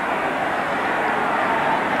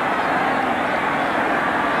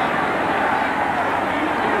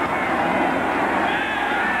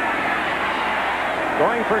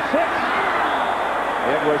 Going for 6.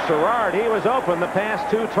 It was Sherrard. He was open. The pass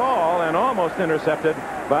too tall and almost intercepted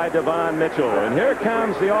by Devon Mitchell. And here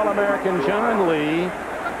comes the All-American John Lee,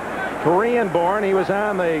 Korean-born. He was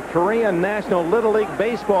on the Korean National Little League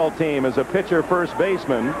baseball team as a pitcher first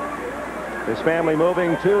baseman. His family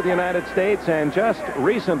moving to the United States, and just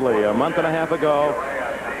recently, a month and a half ago,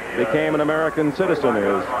 became an American citizen,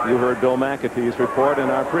 as you heard Bill McAtee's report in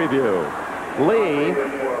our preview. Lee,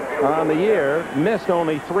 on the year, missed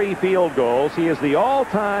only 3 field goals. He is the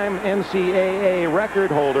all-time NCAA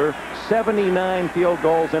record holder, 79 field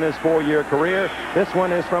goals in his 4-year career. This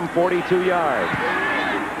one is from 42 yards.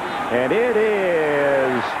 And it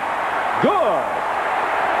is good.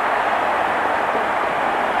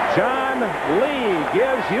 John Lee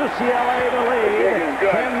gives UCLA the lead,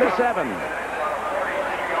 10-7.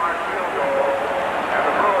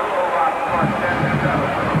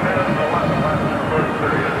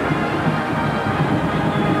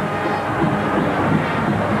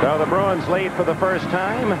 So the Bruins lead for the first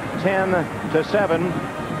time, 10-7.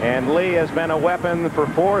 And Lee has been a weapon for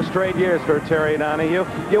 4 straight years for Terry Donahue.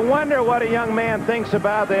 You wonder what a young man thinks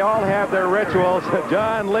about. They all have their rituals.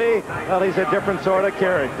 John Lee, well, he's a different sort of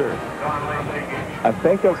character. I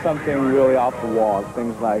think of something really off the wall,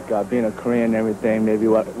 things like being a Korean and everything, maybe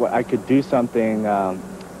what I could do something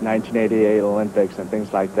 1988 Olympics and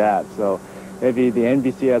things like that. So maybe the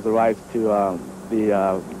NBC has the rights to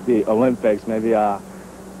the Olympics, maybe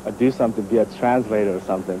do something, be a translator or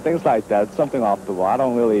something, things like that, something off the wall. I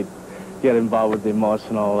don't really get involved with the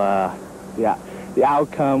emotional, the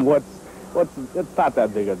outcome. It's not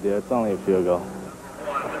that big a deal. It's only a field goal.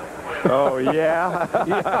 Oh, yeah?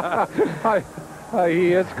 Yeah.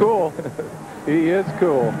 He is cool. He is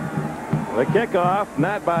cool. The kickoff,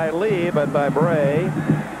 not by Lee, but by Bray.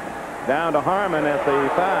 Down to Harmon at the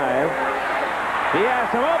 5. He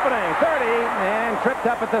has some opening, 30, and tripped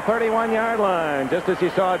up at the 31-yard line, just as he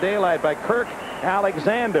saw daylight by Kirk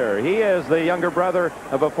Alexander. He is the younger brother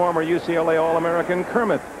of a former UCLA All-American,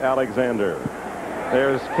 Kermit Alexander.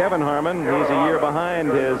 There's Kevin Harmon. He's a year behind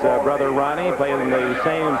his brother Ronnie, playing the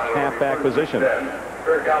same halfback position.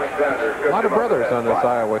 A lot of brothers on this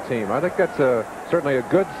Iowa team. I think that's certainly a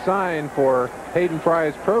good sign for Hayden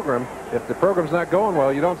Fry's program. If the program's not going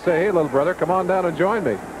well, you don't say, hey, little brother, come on down and join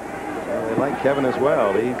me. They like Kevin as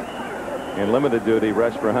well. He in limited duty,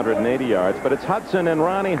 rushed for 180 yards. But it's Hudson and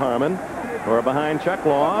Ronnie Harmon who are behind Chuck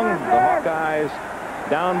Long. The Hawkeyes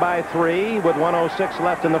down by 3 with 1:06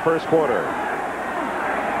 left in the first quarter.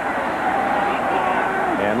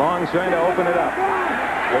 And Long's going to open it up.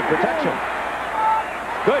 Good protection.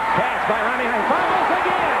 Good pass by Ronnie Harmon. Fumbles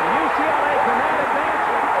again. UCLA cannot advance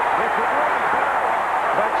it. It's a great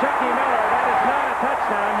by Chucky Miller. That is not a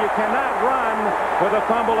touchdown. You cannot run with a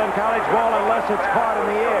fumble in college ball unless it's caught in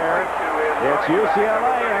the air. It's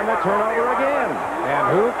UCLA and the turnover again. And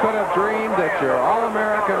who could have dreamed that your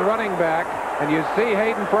All-American running back, and you see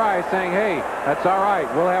Hayden Fry saying, hey, that's all right,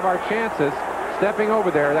 we'll have our chances, stepping over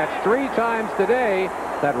there. That's 3 times today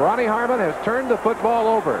that Ronnie Harmon has turned the football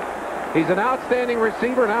over. He's an outstanding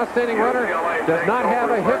receiver, an outstanding runner, does not have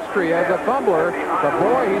a history as a fumbler, but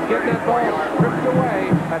boy, he's getting that ball stripped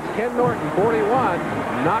away. That's Ken Norton, 41,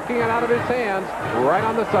 knocking it out of his hands right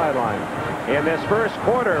on the sideline. In this first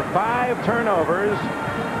quarter, 5 turnovers,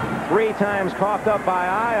 3 times coughed up by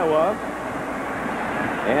Iowa,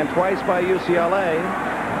 and twice by UCLA.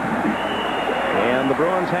 And the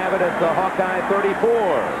Bruins have it at the Hawkeye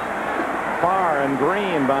 34. Farr and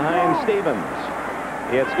Green behind Stevens.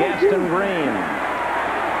 It's Gaston Green.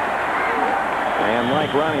 And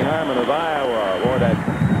like Ronnie Harmon of Iowa, or that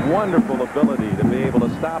wonderful ability to be able to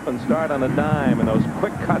stop and start on a dime and those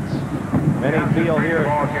quick cuts. Many feel here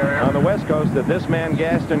on the West Coast that this man,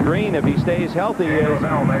 Gaston Green, if he stays healthy, is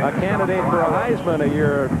a candidate for a Heisman a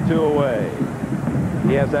year or 2 away.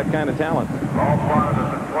 He has that kind of talent.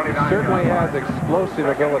 He certainly has explosive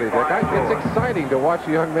ability, Dick. It's exciting to watch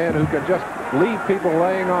a young man who can just leave people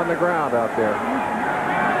laying on the ground out there.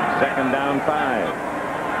 Second down 5.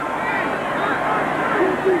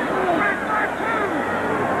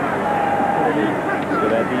 So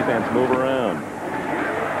that defense move around.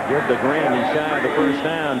 Give the Green. He's shy of the first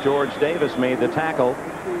down. George Davis made the tackle.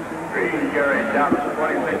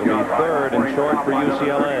 It'll be 3rd and short for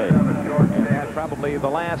UCLA. And that's probably the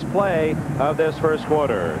last play of this first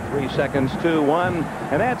quarter. 3 seconds, 2-1.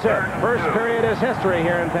 And that's it. First period is history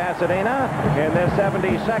here in Pasadena in this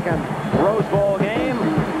 72nd Rose Bowl game.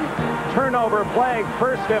 Turnover plagued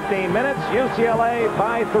first 15 minutes. UCLA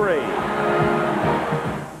by 3.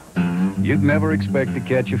 You'd never expect to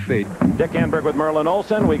catch a fade. Dick Enberg with Merlin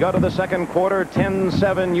Olsen. We go to the second quarter,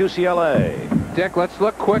 10-7 UCLA. Dick, let's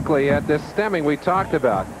look quickly at this stemming we talked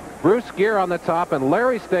about. Bruce Gear on the top and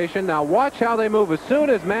Larry Station. Now watch how they move. As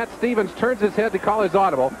soon as Matt Stevens turns his head to call his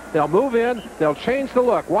audible, they'll move in, they'll change the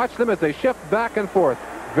look. Watch them as they shift back and forth.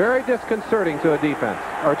 Very disconcerting to a defense,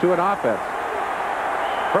 or to an offense.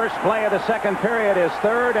 First play of the second period is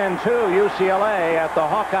 3rd and 2 UCLA at the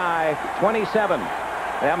Hawkeye 27.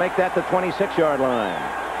 They'll make that the 26-yard line.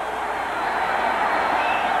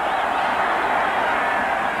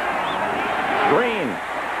 Green.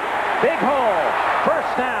 Big hole.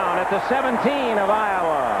 First down at the 17 of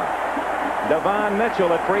Iowa. Devon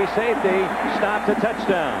Mitchell at free safety. Stopped a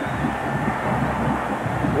touchdown.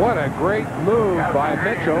 What a great move by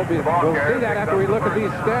Mitchell. We'll see that after we look at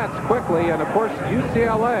these stats quickly. And, of course,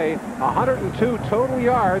 UCLA, 102 total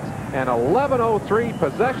yards and 11:03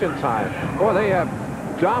 possession time. Boy, they have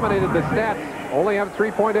dominated the stats. Only have a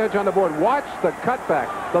 3-point edge on the board. Watch the cutback,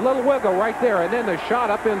 the little wiggle right there, and then the shot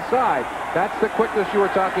up inside. That's the quickness you were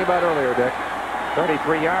talking about earlier, Dick.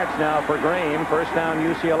 33 yards now for Green. First down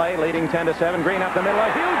UCLA, leading 10-7. Green up the middle,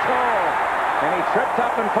 a huge hole. And he tripped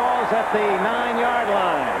up and falls at the 9-yard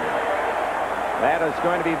line. That is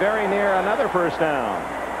going to be very near another first down.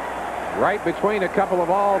 Right between a couple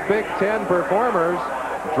of all Big Ten performers,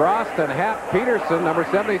 Drost and Hap Peterson, number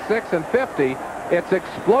 76 and 50. It's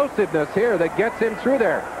explosiveness here that gets him through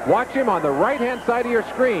there. Watch him on the right-hand side of your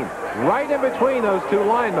screen. Right in between those 2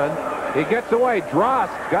 linemen. He gets away.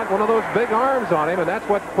 Drost got one of those big arms on him, and that's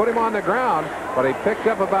what put him on the ground. But he picked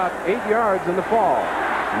up about 8 yards in the fall.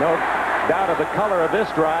 No doubt of the color of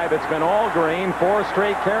this drive. It's been all green. 4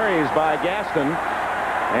 straight carries by Gaston.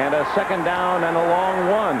 And a second down and a long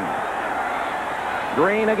one.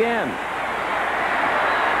 Green again.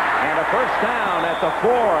 And a first down at the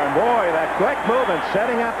 4. And boy, that quick movement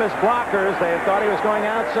setting up his blockers. They thought he was going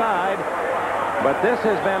outside. But this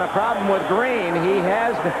has been a problem with Green. He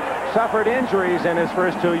has suffered injuries in his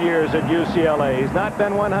first 2 years at UCLA. He's not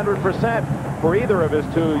been 100% for either of his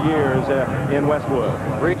 2 years in Westwood.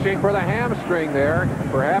 Reaching for the hamstring there.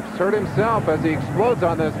 Perhaps hurt himself as he explodes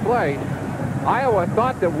on this play. Iowa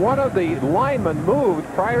thought that one of the linemen moved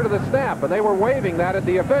prior to the snap, and they were waving that at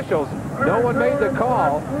the officials. No one made the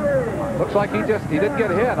call. Looks like he didn't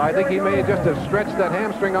get hit. I think he may just have stretched that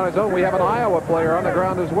hamstring on his own. We have an Iowa player on the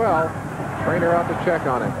ground as well. Trainer out to check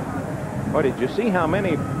on him. Oh, did you see how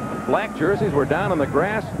many black jerseys were down on the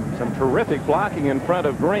grass. Some terrific blocking in front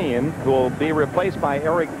of Green, who will be replaced by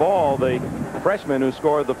Eric Ball, the freshman who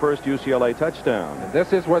scored the first UCLA touchdown. And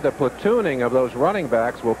this is where the platooning of those running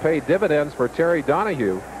backs will pay dividends for Terry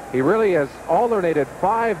Donahue. He really has alternated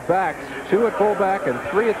 5 backs, 2 at fullback and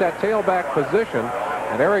 3 at that tailback position.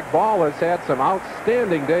 And Eric Ball has had some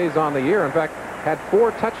outstanding days on the year. In fact, had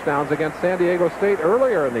 4 touchdowns against San Diego State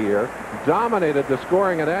earlier in the year. Dominated the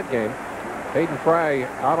scoring in that game. Hayden Fry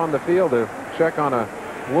out on the field to check on a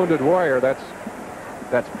wounded warrior. That's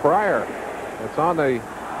Pryor. It's on the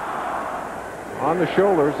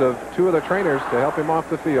shoulders of 2 of the trainers to help him off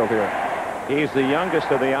the field here. He's the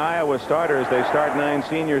youngest of the Iowa starters. They start 9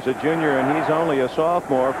 seniors, a junior, and he's only a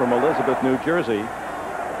sophomore from Elizabeth, New Jersey.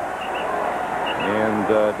 And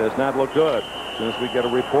does not look good. As soon as we get a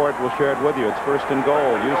report, we'll share it with you. It's first and goal.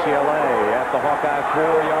 UCLA at the Hawkeye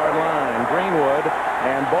 4-yard line. Greenwood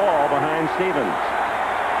and Ball behind Stevens.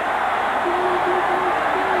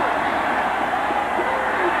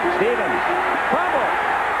 Stevens, fumble.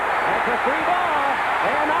 That's a free ball,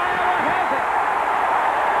 and Iowa has it.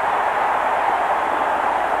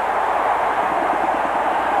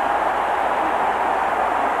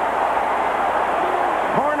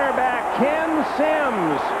 Cornerback Ken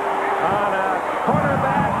Sims on a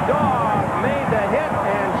cornerback dog made the hit,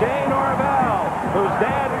 and Jay Norvell, whose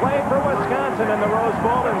dad played for Wisconsin in the Rose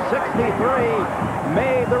Bowl in '63,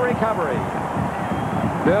 made the recovery.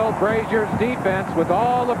 Bill Brazier's defense with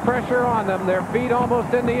all the pressure on them, their feet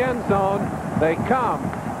almost in the end zone. They come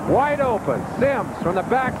wide open. Sims from the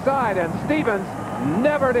backside, and Stevens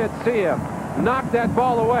never did see him. Knocked that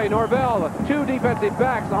ball away. Norvell, 2 defensive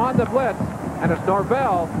backs on the blitz, and it's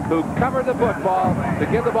Norvell who covered the football to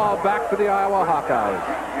give the ball back to the Iowa Hawkeyes.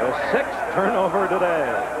 The 6th turnover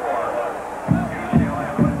today.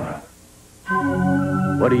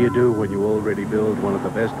 What do you do when you already build one of the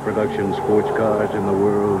best production sports cars in the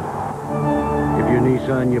world? If you're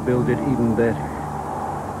Nissan, you build it even better.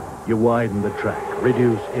 You widen the track,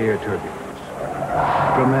 reduce air turbulence,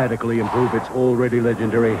 dramatically improve its already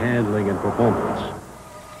legendary handling and performance.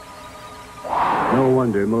 No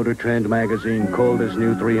wonder Motor Trend magazine called this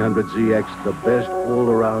new 300ZX the best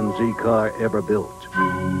all-around Z car ever built.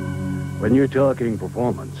 When you're talking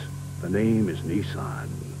performance, the name is Nissan.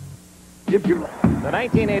 The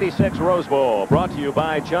 1986 Rose Bowl, brought to you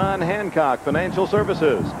by John Hancock Financial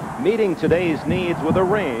Services, meeting today's needs with a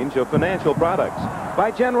range of financial products.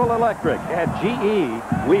 By General Electric, at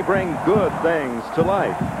GE, we bring good things to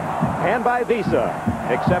life. And by Visa,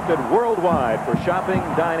 accepted worldwide for shopping,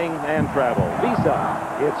 dining, and travel. Visa,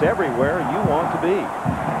 it's everywhere you want to be.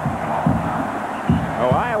 Oh,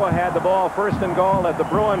 Iowa had the ball first and goal at the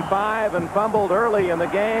Bruin 5 and fumbled early in the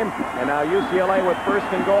game. And now UCLA with first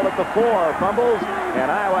and goal at the 4 fumbles. And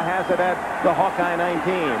Iowa has it at the Hawkeye 19.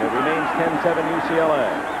 It remains 10-7 UCLA.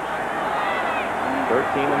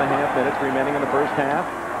 13.5 minutes remaining in the first half.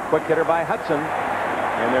 Quick hitter by Hudson.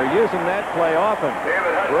 And they're using that play often.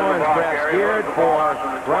 Bruins perhaps geared for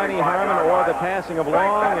Ronnie Harmon or the passing of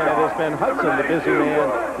Long. And it has been Hudson, the busy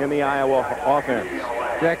man in the Iowa offense.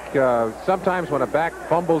 Dick, sometimes when a back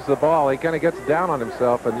fumbles the ball, he kind of gets down on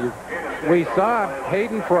himself. And we saw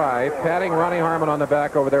Hayden Fry patting Ronnie Harmon on the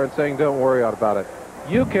back over there and saying, don't worry about it.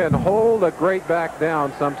 You can hold a great back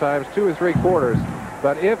down sometimes 2 or 3 quarters.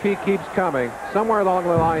 But if he keeps coming, somewhere along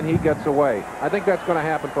the line, he gets away. I think that's going to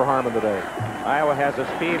happen for Harmon today. Iowa has a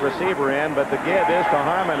speed receiver in, but the give is to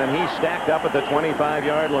Harmon, and he's stacked up at the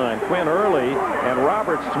 25-yard line. Quinn Early and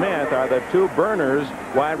Robert Smith are the 2 burners,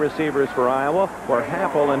 wide receivers for Iowa, where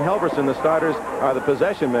Happel and Helverson, the starters, are the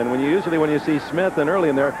possession men. When you see Smith and Early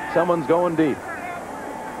in there, someone's going deep.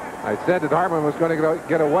 I said that Harmon was going to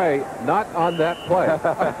get away, not on that play.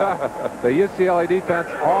 The UCLA defense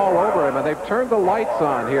all over him, and they've turned the lights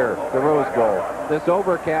on here, the Rose Bowl. This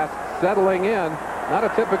overcast settling in. Not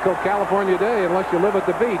a typical California day unless you live at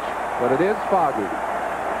the beach, but it is foggy.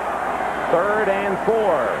 3rd and 4.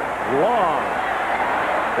 Long.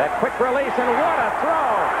 That quick release, and what a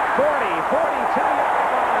throw. 40, 42 yards.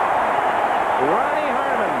 Ronnie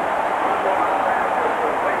Harmon.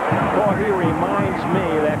 Boy, he reminds me,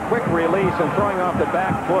 that quick release and throwing off the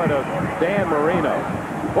back foot of Dan Marino.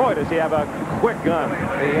 Boy, does he have a quick gun.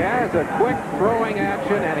 He has a quick throwing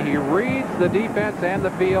action, and he reads the defense and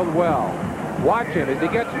the field well. Watch him as he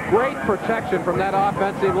gets great protection from that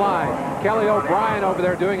offensive line. Kelly O'Brien over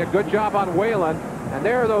there doing a good job on Whalen. And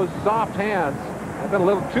there are those soft hands. They've been a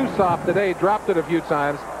little too soft today. Dropped it a few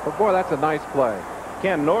times. But, boy, that's a nice play.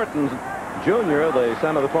 Ken Norton Jr., the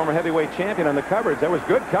son of the former heavyweight champion, on the coverage. That was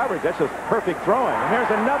good coverage. That's just perfect throwing. And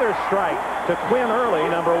there's another strike to Quinn Early,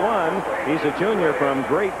 number 1. He's a junior from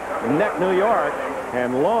Great Neck, New York.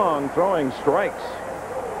 and long throwing strikes.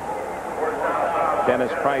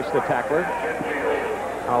 Dennis Price, the tackler.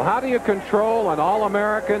 Well, how do you control an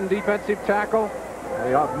All-American defensive tackle?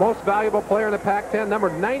 The most valuable player in the Pac-10, number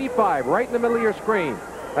 95, right in the middle of your screen.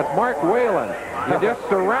 That's Mark Whalen. You just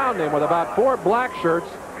surround him with about 4 black shirts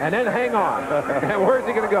and then hang on. And where's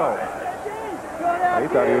he going to go? He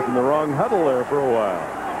thought he was in the wrong huddle there for a while.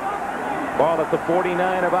 Ball at the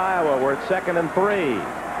 49 of Iowa. We're at 2nd and 3.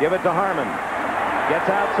 Give it to Harmon. Gets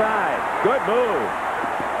outside. Good move.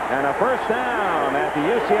 And a first down at the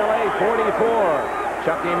UCLA 44.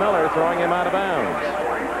 Chucky Miller throwing him out of bounds.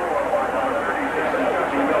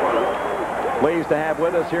 Pleased to have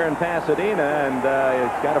with us here in Pasadena, and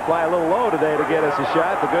it's got to fly a little low today to get us a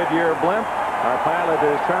shot. The Goodyear blimp. Our pilot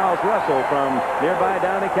is Charles Russell from nearby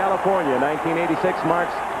Downey, California. 1986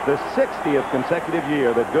 marks the 60th consecutive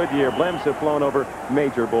year that Goodyear blimps have flown over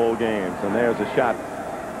major bowl games. And there's a shot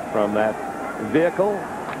from that vehicle.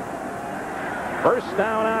 First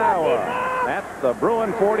down, Iowa. At the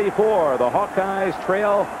Bruin 44. The Hawkeyes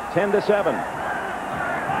trail 10-7.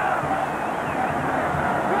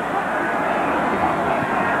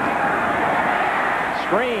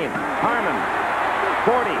 Screen. Harmon.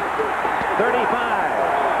 40. 35.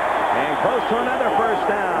 And close to another first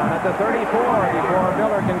down at the 34 before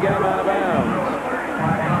Miller can get him out of bounds.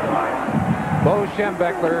 Bo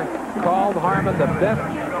Schembechler called Harmon the best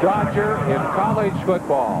dodger in college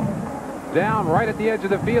football. Down right at the edge of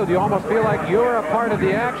the field. You almost feel like you're a part of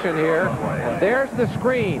the action here. And there's the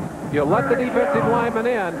screen. You let the defensive lineman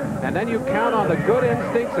in, and then you count on the good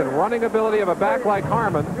instincts and running ability of a back like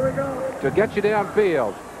Harmon to get you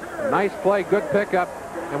downfield. Nice play, good pickup.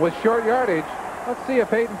 And with short yardage, let's see if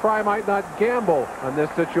Hayden Fry might not gamble on this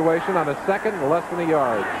situation on a second and less than a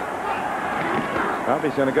yard. Well,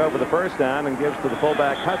 he's going to go for the first down and gives to the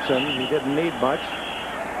fullback Hudson. He didn't need much.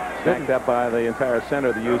 Stacked up by the entire center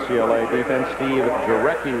of the UCLA defense. Steve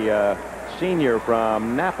Jarecki, senior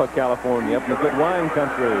from Napa, California, up in the good wine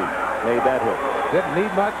country, made that hit. Didn't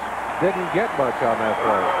need much, didn't get much on that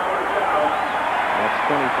play. That's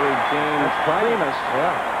 23 James Primus.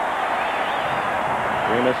 Yeah.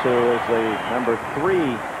 Primus, who is the number 3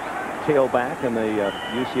 tailback in the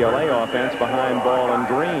UCLA offense behind Ball and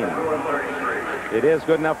Green. It is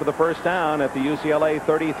good enough for the first down at the UCLA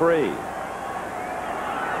 33.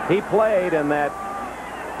 He played in that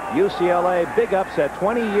UCLA big upset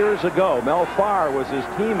 20 years ago. Mel Farr was his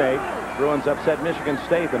teammate. Bruins upset Michigan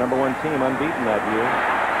State, the number 1 team, unbeaten that year.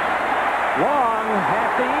 Long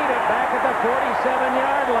have to eat it back at the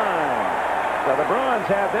 47-yard line. So the Bruins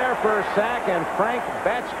have their first sack, and Frank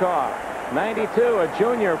Batchkoff, 92, a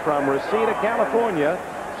junior from Reseda, California,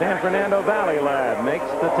 San Fernando Valley lad,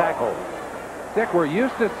 makes the tackle. Dick, we're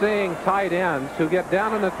used to seeing tight ends who get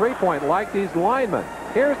down in the three-point like these linemen.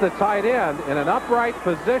 Here's the tight end in an upright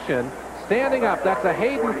position, standing up. That's a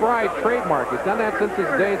Hayden Fry trademark. He's done that since his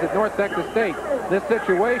days at North Texas State. This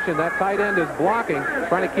situation, that tight end is blocking,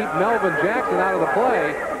 trying to keep Melvin Jackson out of the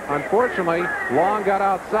play. Unfortunately, Long got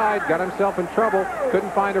outside, got himself in trouble,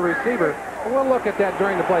 couldn't find a receiver. And we'll look at that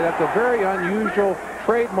during the play. That's a very unusual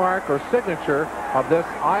trademark or signature of this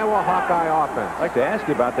Iowa Hawkeye offense. I'd like to ask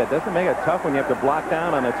you about that. Doesn't it make it tough when you have to block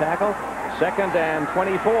down on a tackle? 2nd and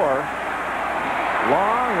 24.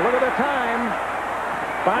 Long, look at the time.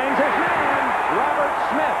 Finds his man, Robert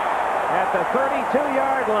Smith, at the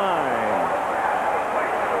 32-yard line.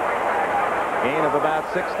 Gain of about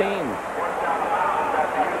 16.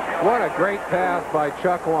 What a great pass by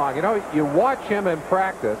Chuck Long. You know, you watch him in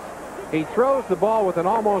practice. He throws the ball with an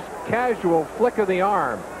almost casual flick of the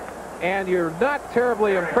arm. And you're not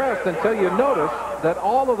terribly impressed until you notice that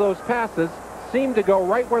all of those passes seem to go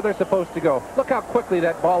right where they're supposed to go. Look how quickly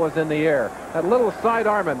that ball is in the air. That little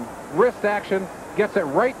sidearm and wrist action gets it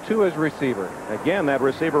right to his receiver. Again, that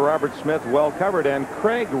receiver, Robert Smith, well covered. And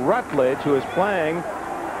Craig Rutledge, who is playing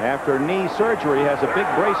after knee surgery, has a big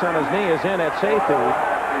brace on his knee, is in at safety.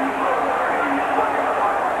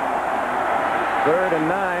 3rd and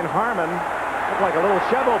 9. Harmon looked like a little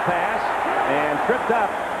shovel pass and tripped up.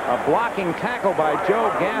 A blocking tackle by Joe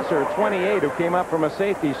Gasser, 28, who came up from a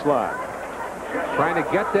safety slot. Trying to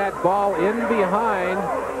get that ball in behind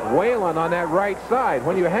Whalen on that right side.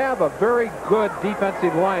 When you have a very good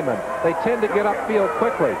defensive lineman, they tend to get upfield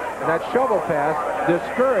quickly. And that shovel pass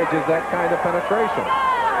discourages that kind of penetration.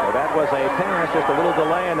 Well, that was a pass, just a little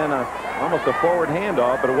delay, and then almost a forward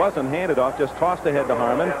handoff, but it wasn't handed off, just tossed ahead to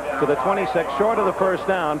Harmon to the 26, short of the first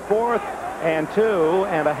down. 4th and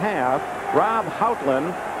 2.5. Rob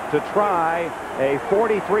Houtland to try a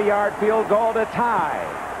 43-yard field goal to tie.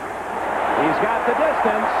 He's got the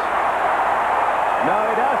distance. No,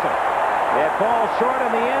 he doesn't. It falls short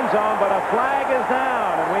in the end zone, but a flag is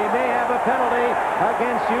down, and we may have a penalty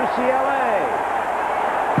against UCLA.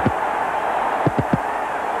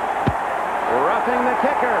 Roughing the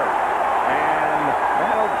kicker, and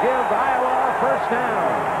that'll give Iowa a first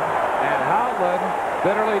down. And Howland,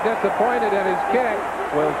 bitterly disappointed in his kick,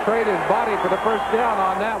 will trade his body for the first down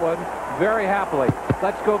on that one very happily.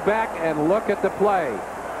 Let's go back and look at the play.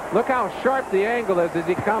 Look how sharp the angle is as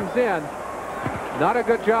he comes in. Not a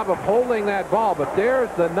good job of holding that ball, but there's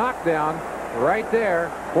the knockdown right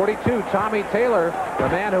there. 42, Tommy Taylor, the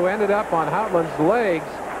man who ended up on Howland's legs.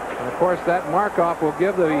 And of course, that mark-off will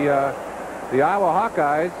give the Iowa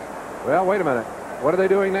Hawkeyes. Well, wait a minute. What are they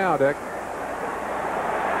doing now, Dick?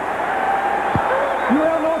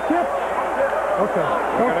 No tip. Okay.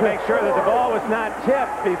 We're going to make sure that the ball was not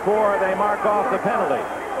tipped before they mark off the penalty.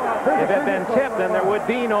 If it had been tipped, then there would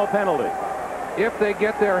be no penalty. If they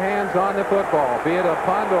get their hands on the football, be it a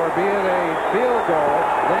punt or be it a field goal,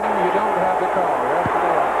 then you don't have the call. Rest of the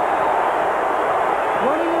way.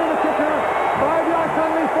 Running into the kicker. 5-yard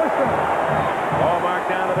penalty, first down. Ball marked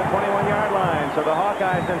down to the 21-yard line. So the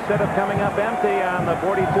Hawkeyes, instead of coming up empty on the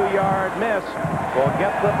 42-yard miss, will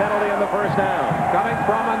get the penalty on the first down. Coming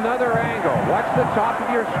from another angle. Watch the top of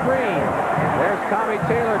your screen. There's Tommy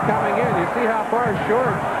Taylor coming in. You see how far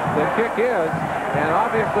short the kick is. And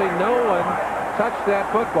obviously no one touched that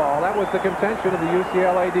football. That was the contention of the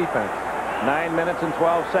UCLA defense. 9 minutes and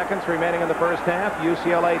 12 seconds remaining in the first half.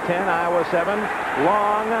 UCLA 10, Iowa 7.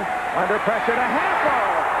 Long, under pressure to Happel.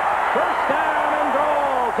 First down and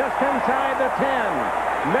goal, just inside the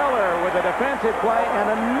 10. Miller with a defensive play and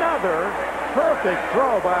another perfect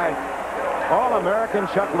throw by All-American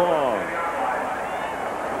Chuck Long.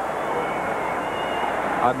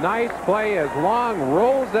 A nice play as Long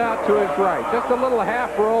rolls out to his right. Just a little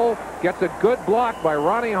half roll. Gets a good block by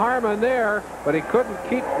Ronnie Harmon there, but he couldn't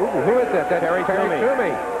keep... Ooh, who is that? That's Terry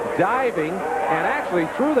Toomey. Diving and actually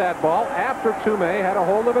threw that ball after Toomey had a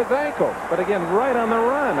hold of his ankle. But again, right on the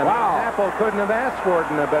run. And wow. Apple couldn't have asked for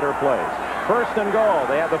it in a better place. First and goal.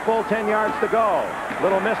 They have the full 10 yards to go.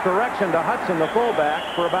 Little misdirection to Hudson, the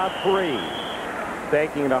fullback, for about 3.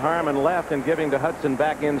 Taking to Harmon left and giving to Hudson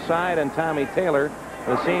back inside, and Tommy Taylor,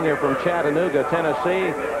 the senior from Chattanooga,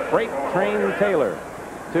 Tennessee, freight train Taylor.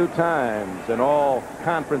 2 times an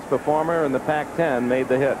all-conference performer in the Pac-10 made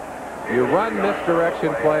the hit. You run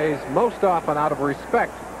misdirection plays most often out of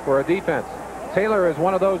respect for a defense. Taylor is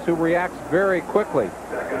one of those who reacts very quickly.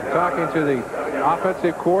 Talking to the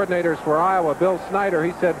offensive coordinators for Iowa, Bill Snyder,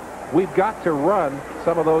 he said, we've got to run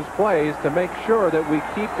some of those plays to make sure that we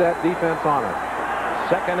keep that defense honest.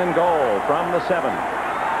 Second and goal from the 7.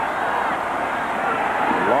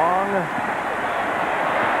 Long.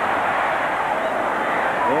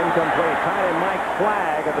 Incomplete. Tight end Mike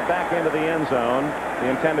Flagg at the back end of the end zone, the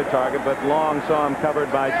intended target, but Long saw him covered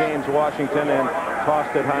by James Washington and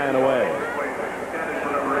tossed it high and away.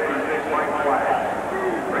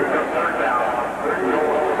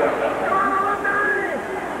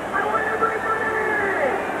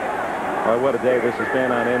 Boy, what a day this has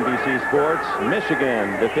been on NBC Sports.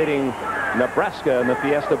 Michigan defeating Nebraska in the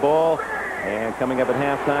Fiesta Bowl. And coming up at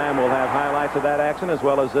halftime, we'll have highlights of that action as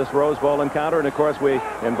well as this Rose Bowl encounter. And, of course, we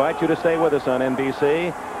invite you to stay with us on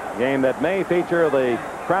NBC. A game that may feature the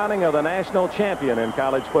crowning of the national champion in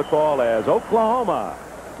college football as Oklahoma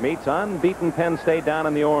meets unbeaten Penn State down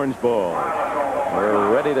in the Orange Bowl.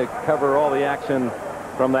 We're ready to cover all the action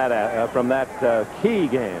from that key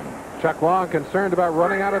game. Chuck Long, concerned about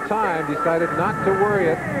running out of time, decided not to worry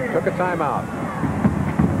it, took a timeout.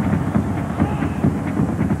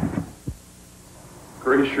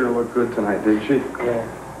 Grace sure looked good tonight, didn't she? Yeah.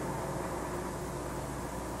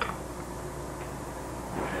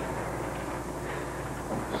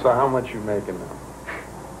 So how much you making now?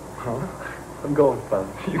 Huh? I'm going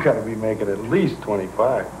 5. You got to be making at least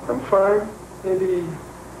 25. From 5? Maybe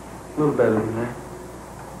a little better than that.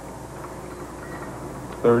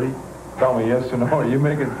 30? Tell me yes or no. Are you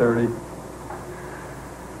making 30?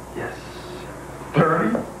 Yes.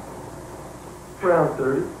 30? Around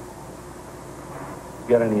 30.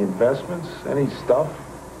 Got any investments? Any stuff?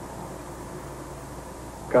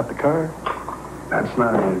 Got the car? That's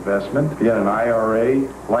not an investment. You got an IRA,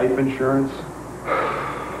 life insurance?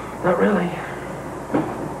 Not really.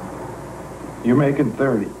 You're making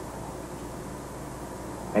 30.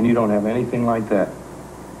 And you don't have anything like that.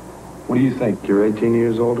 What do you think? You're 18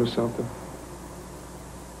 years old or something?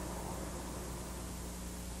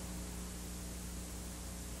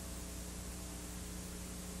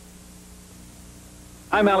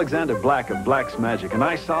 I'm Alexander Black of Black's Magic, and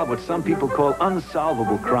I solve what some people call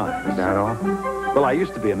unsolvable crimes. Is that all? Well, I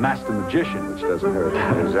used to be a master magician, which doesn't hurt.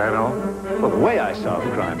 Is that all? Well, the way I solve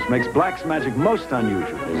crimes makes black's magic most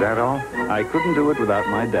unusual. Is that all? I couldn't do it without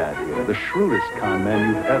my dad here, the shrewdest con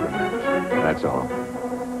man you've ever met. That's all.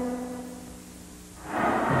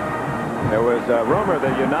 There was a rumor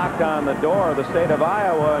that you knocked on the door of the state of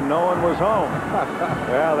Iowa and no one was home.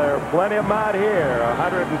 Well, there are plenty of them out here.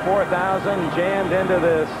 104,000 jammed into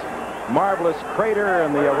this marvelous crater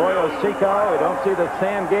in the Arroyo Seco. We don't see the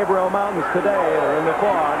San Gabriel Mountains today. They're in the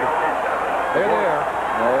fog. They're there.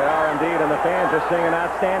 They are indeed, and the fans are seeing an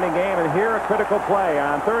outstanding game. And here a critical play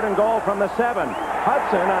on 3rd and goal from the 7.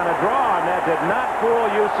 Hudson on a draw, and that did not fool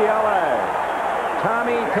UCLA.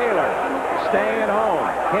 Tommy Taylor staying at home.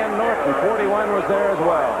 Ken Norton, 41, was there as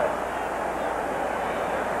well.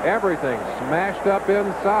 Everything smashed up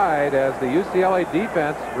inside as the UCLA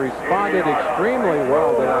defense responded extremely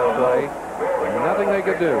well to that play. Nothing they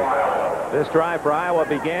could do. This drive for Iowa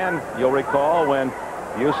began, you'll recall, when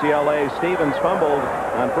UCLA Stevens fumbled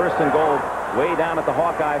on 1st and goal way down at the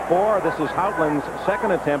Hawkeye 4. This is Houtland's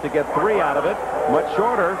second attempt to get 3 out of it. Much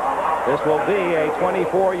shorter. This will be a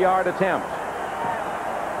 24-yard attempt.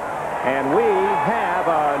 And we have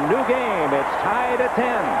a new game. It's tied at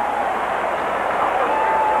 10.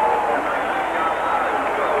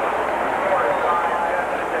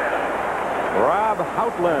 Rob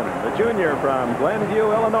Houtland, the junior from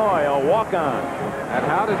Glenview, Illinois, a walk-on. And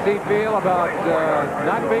how does he feel about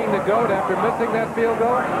not being the GOAT after missing that field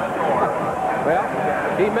goal?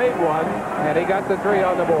 Well, he made one, and he got the 3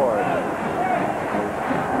 on the board.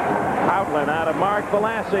 Houtland out of Mark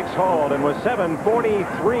Velasik's hold, and with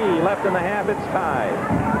 7:43 left in the half, it's tied.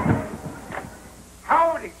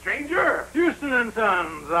 Howdy, stranger. Houston and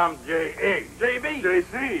Sons. I'm J.A. J.B.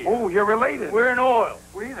 J.C. Oh, you're related. We're in oil.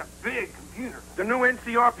 We need a big computer. The new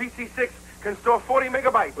NCR PC6 can store 40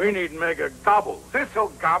 megabytes. We need mega gobbles. This'll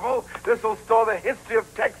gobble. This'll store the history of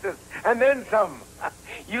Texas, and then some.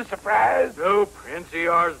 You surprised? Nope.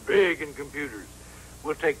 NCR's big in computers.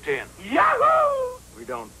 We'll take 10. Yahoo! We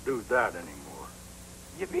don't do that anymore.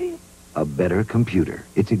 Yippee. A better computer.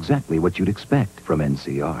 It's exactly what you'd expect from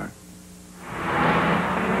NCR.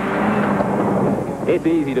 It's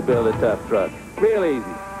easy to build a tough truck. Real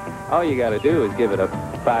easy. All you got to do is give it a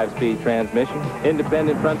 5-speed transmission,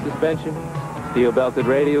 independent front suspension, steel-belted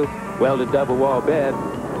radials, welded double-wall bed,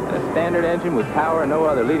 and a standard engine with power no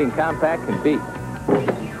other leading compact can beat.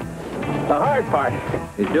 The hard part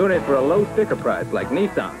is doing it for a low sticker price like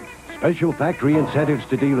Nissan. Special factory incentives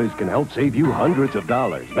to dealers can help save you hundreds of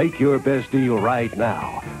dollars. Make your best deal right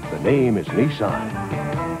now. The name is Nissan.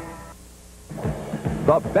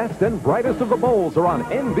 The best and brightest of the bowls are on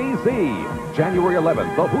NBC. January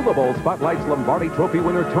 11th, the Hula Bowl spotlights Lombardi Trophy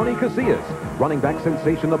winner Tony Casillas, running back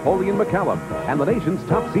sensation Napoleon McCallum, and the nation's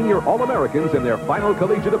top senior All-Americans in their final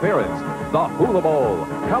collegiate appearance. The Hula Bowl.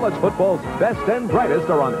 College football's best and brightest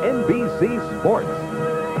are on NBC Sports.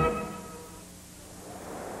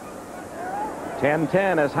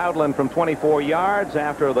 10-10 as Houtland from 24 yards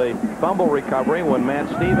after the fumble recovery when Matt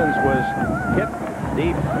Stevens was hit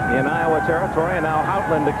deep in Iowa territory, and now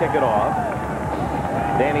Houtland to kick it off.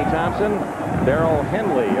 Danny Thompson, Darrell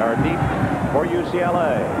Henley are deep for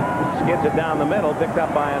UCLA. Skids it down the middle, picked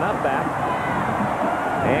up by an up back.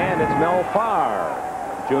 And it's Mel Farr,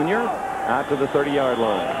 Jr., out to the 30-yard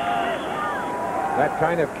line. That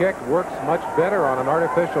kind of kick works much better on an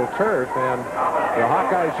artificial turf, and the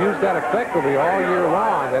Hawkeyes use that effectively all year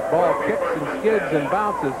long. That ball kicks and skids and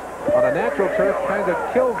bounces. On a natural turf, kind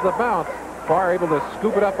of kills the bounce. Farr able to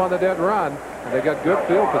scoop it up on the dead run, and they got good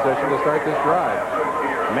field position to start this drive.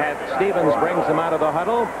 Matt Stevens brings them out of the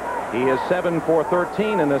huddle. He is 7 for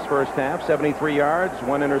 13 in this first half, 73 yards,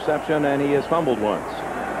 1 interception, and he has fumbled once.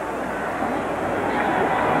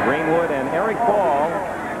 Greenwood and Eric Ball.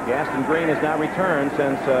 Gaston Green has now returned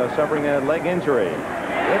since suffering a leg injury.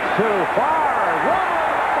 It's too far.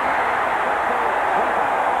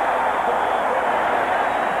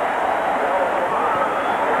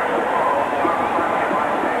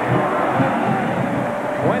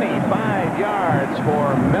 25 yards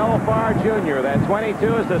for Mel Farr Jr. That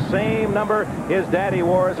 22 is the same number his daddy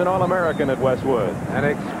wore as an All-American at Westwood. An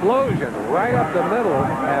explosion right up the middle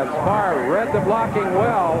as Farr read the blocking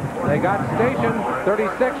well. They got station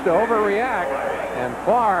 36 to overreact, and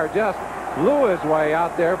Farr just blew his way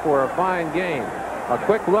out there for a fine gain. A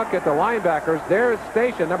quick look at the linebackers. There's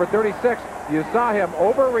station number 36. You saw him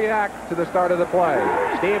overreact to the start of the play.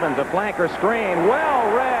 Stevens, a flanker screen,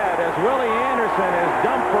 well read as Willie Anderson is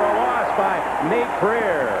dumped for a loss by Nate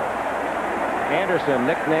Greer. Anderson,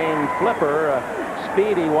 nicknamed Flipper,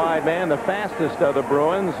 speedy wide man, the fastest of the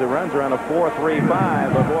Bruins. It runs around a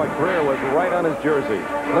 4.35. But boy, Greer was right on his jersey.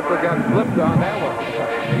 Flipper got flipped on that one.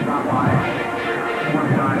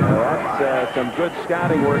 That's some good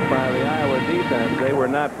scouting work by the Iowa defense. They were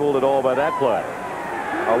not fooled at all by that play.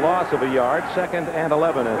 A loss of a yard, 2nd and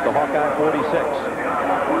 11 at the Hawkeye 46.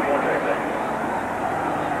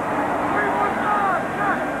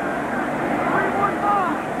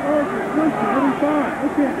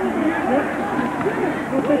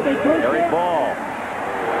 Eric Ball.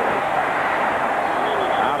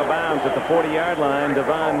 Out of bounds at the 40-yard line.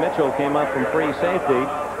 Devon Mitchell came up from free safety.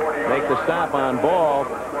 Make the stop on Ball.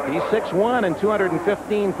 He's 6'1" and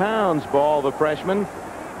 215 pounds, Ball, the freshman.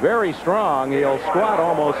 Very strong. He'll squat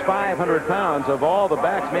almost 500 pounds. Of all the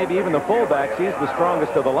backs, maybe even the fullbacks, he's the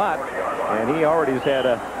strongest of the lot. And he already has had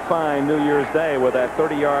a fine New Year's Day with that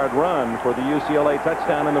 30-yard run for the UCLA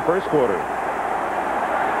touchdown in the first quarter.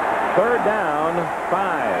 3rd down,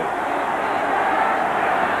 5.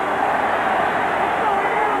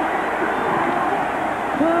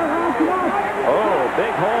 Oh,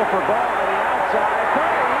 big hole for Ball to the outside.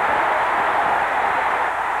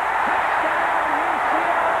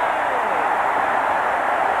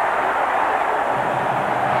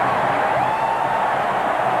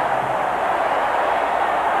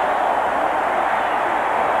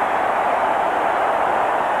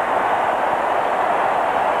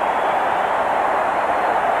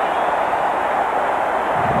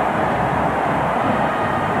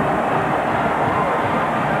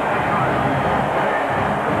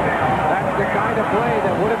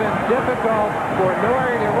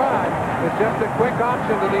 Just a quick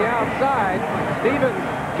option to the outside. Stevens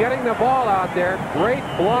getting the ball out there. Great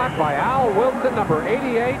block by Al Wilson, number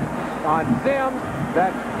 88, on Sims.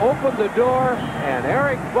 That opened the door, and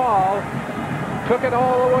Eric Ball took it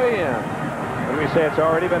all the way in. When we say it's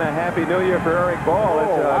already been a happy new year for Eric Ball,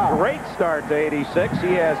 it's a great start to 86.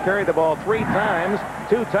 He has carried the ball 3 times,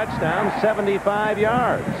 2 touchdowns, 75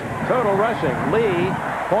 yards. Total rushing. Lee,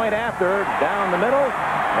 point after, down the middle.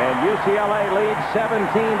 And UCLA leads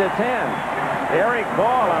 17-10. Eric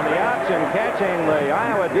Ball on the option, catching the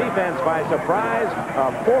Iowa defense by surprise,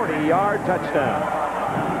 a 40-yard touchdown.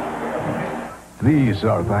 These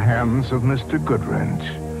are the hands of Mr. Goodwrench.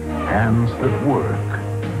 Hands that work.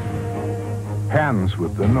 Hands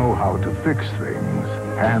with the know-how to fix things.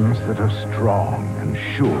 Hands that are strong and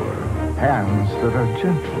sure. Hands that are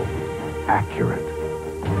gentle, accurate.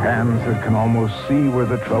 Hands that can almost see where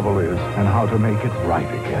the trouble is and how to make it right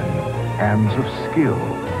again. Hands of skill.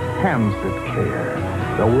 Hands that care.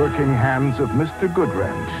 The working hands of Mr.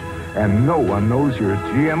 Goodwrench. And no one knows your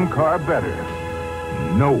GM car better.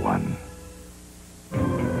 No one.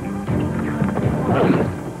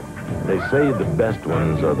 They say the best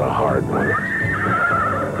ones are the hard ones.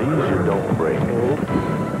 These you don't break.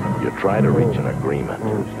 You try to reach an agreement.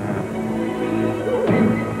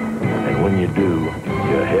 And when you do,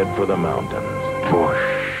 you head for the mountains. Push.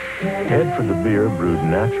 Head for the beer brewed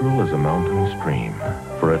natural as a mountain stream.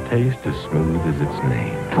 For a taste as smooth as its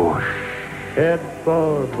name. Push. Head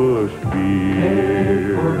for Bush Beer.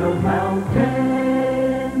 Head for the mountain.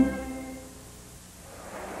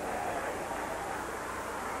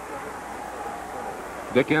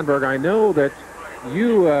 Dick Enberg, I know that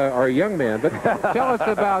you are a young man, but tell us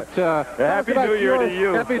about... Happy New Year to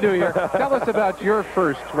you. Happy New Year. Tell us about your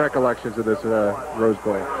first recollections of this Rose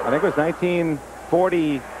Bowl. I think it was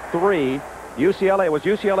 1943. UCLA was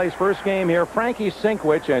UCLA's first game here. Frankie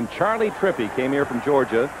Sinkwich and Charlie Trippi came here from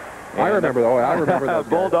Georgia. I remember those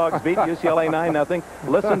Bulldogs beat UCLA 9-0.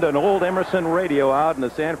 Listen to an old Emerson radio out in the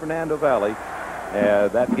San Fernando Valley.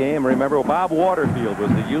 That game, remember, Bob Waterfield was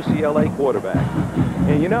the UCLA quarterback.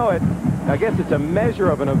 And you know it. I guess it's a measure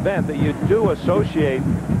of an event that you do associate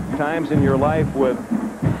times in your life with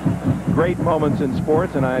great moments in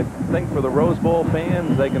sports, and I think for the Rose Bowl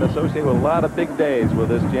fans, they can associate with a lot of big days with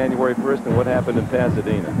this January 1st and what happened in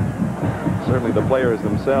Pasadena. Certainly the players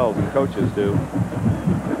themselves and coaches do.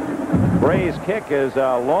 Bray's kick is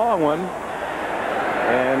a long one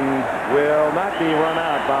and will not be run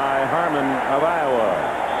out by Harmon of Iowa.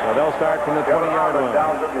 So they'll start from the 20-yard line.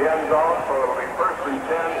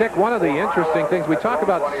 Dick, one of the interesting things, we talk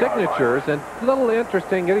about signatures and little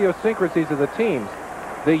interesting idiosyncrasies of the teams.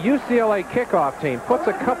 The UCLA kickoff team puts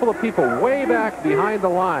a couple of people way back behind the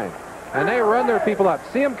line, and they run their people up.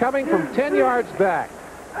 See them coming from 10 yards back.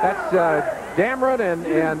 That's Dameron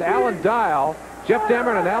and Alan Dial. Jeff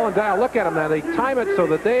Dameron and Alan Dial, look at them now. They time it so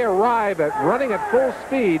that they arrive at running at full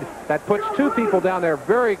speed. That puts 2 people down there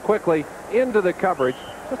very quickly into the coverage.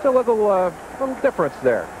 Just a little difference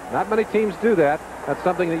there. Not many teams do that. That's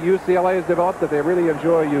something that UCLA has developed that they really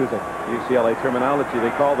enjoy using. UCLA terminology,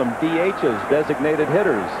 they call them DHs, designated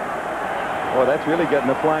hitters. Boy, that's really getting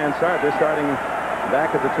a flying start. They're starting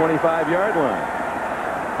back at the 25-yard line.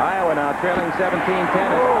 Iowa now trailing 17-10 is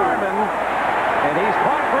Harmon, and he's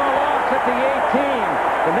caught for a loss at the 18.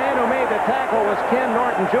 The man who made the tackle was Ken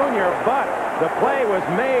Norton Jr., but the play was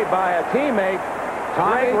made by a teammate,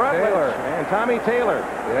 Tommy Taylor. And Tommy Taylor.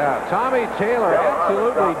 Yeah, Tommy Taylor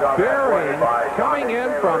absolutely burying, coming in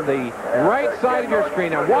from the right side of your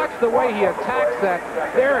screen. And watch the way he attacks that.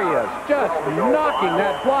 There he is, just knocking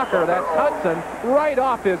that blocker, that's Hudson, right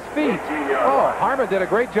off his feet. Oh, Harmon did a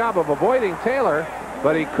great job of avoiding Taylor,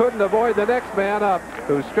 but he couldn't avoid the next man up,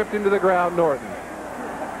 who stripped him to the ground, Norton.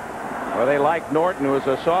 Well, they like Norton, who is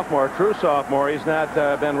a sophomore, true sophomore. He's not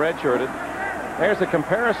been redshirted. There's the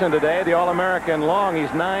comparison today. The All-American Long,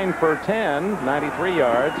 he's 9 for 10, 93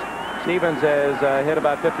 yards. Stevens has hit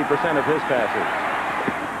about 50% of his passes.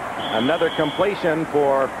 Another completion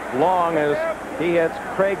for Long as he hits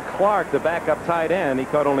Craig Clark, the backup tight end. He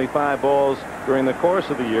caught only 5 balls during the course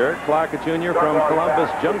of the year. Clark, a junior from Columbus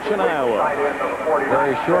Junction, Iowa.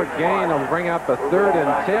 Very short gain will bring up a 3rd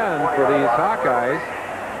and 10 for these Hawkeyes.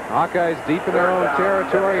 Hawkeyes deep in their own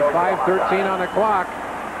territory, 5:13 on the clock.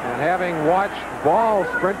 And having watched Ball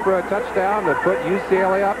sprint for a touchdown to put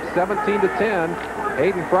UCLA up 17-10,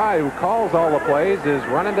 Hayden Fry, who calls all the plays, is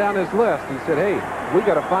running down his list. He said, hey, we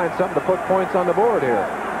got to find something to put points on the board here.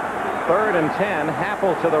 3rd and 10,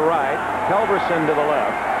 Happel to the right, Helverson to the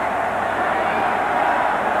left.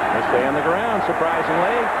 They stay on the ground,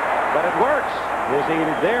 surprisingly, but it works. Is he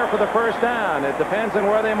there for the first down? It depends on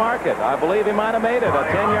where they mark it. I believe he might have made it. A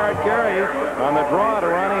 10-yard carry on the draw to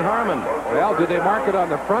Ronnie Harmon. Well, do they mark it on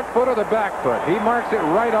the front foot or the back foot? He marks it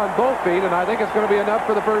right on both feet, and I think it's going to be enough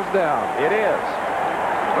for the first down. It is.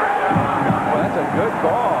 Well, that's a good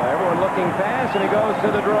call. Everyone looking fast, and he goes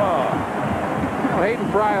to the draw. Well,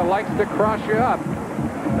 Hayden Fry likes to cross you up.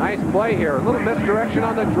 Nice play here. A little misdirection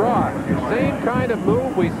on the draw. Same kind of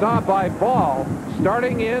move we saw by Ball,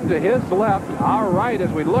 starting in to his left, our right as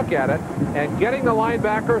we look at it, and getting the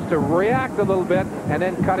linebackers to react a little bit and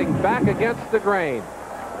then cutting back against the grain.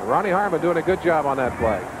 Ronnie Harmon doing a good job on that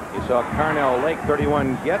play. You saw Carnell Lake,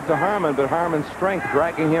 31, get to Harmon, but Harmon's strength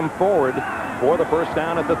dragging him forward for the first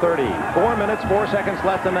down at the 30. 4 minutes, 4 seconds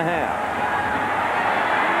left in the half.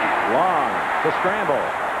 Long to scramble.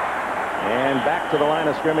 And back to the line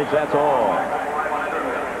of scrimmage, that's all.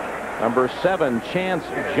 Number 7, Chance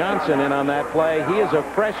Johnson, in on that play. He is a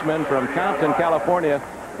freshman from Compton, California.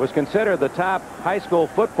 Was considered the top high school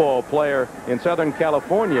football player in Southern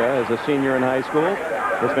California as a senior in high school.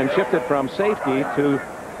 Has been shifted from safety to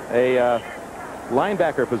a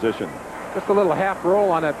linebacker position. Just a little half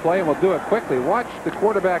roll on that play, and we'll do it quickly. Watch the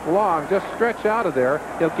quarterback Long just stretch out of there.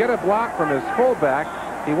 He'll get a block from his fullback.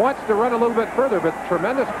 He wants to run a little bit further, but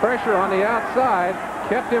tremendous pressure on the outside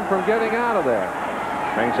kept him from getting out of there.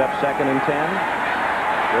 Brings up 2nd and 10.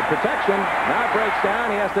 Good protection. Now it breaks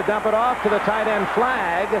down. He has to dump it off to the tight end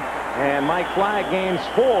Flagg. And Mike Flagg gains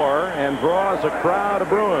 4 and draws a crowd of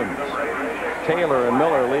Bruins. Taylor and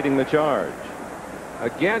Miller leading the charge.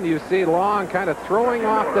 Again, you see Long kind of throwing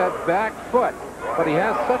off that back foot, but he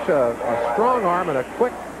has such a strong arm and a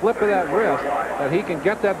quick flip of that wrist that he can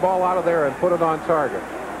get that ball out of there and put it on target.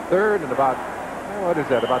 3rd and about, what is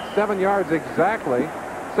that, about 7 yards exactly,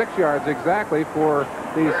 6 yards exactly for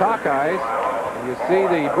these Hawkeyes. And you see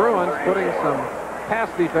the Bruins putting some pass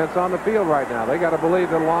defense on the field right now. They got to believe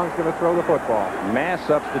that Long's going to throw the football. Mass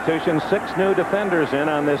substitution, 6 new defenders in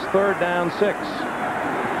on this 3rd down 6.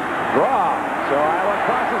 Draw. So Iowa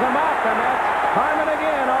crosses him up, and that's Harmon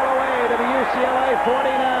again all the way to the UCLA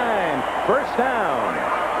 49. First down.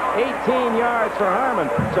 18 yards for Harmon.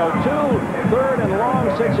 So 2 3rd and long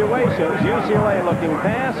situations. UCLA looking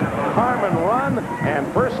pass, Harmon run, and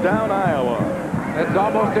first down Iowa. It's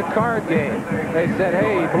almost a card game. They said,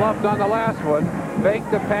 hey, he bluffed on the last one,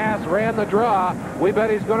 faked the pass, ran the draw. We bet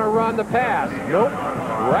he's going to run the pass. Nope.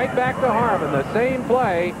 Right back to Harmon, the same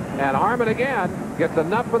play, and Harmon again gets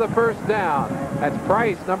enough for the first down. That's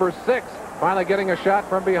Price, number 6, finally getting a shot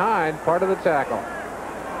from behind, part of the tackle.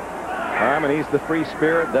 Harmon, he's the free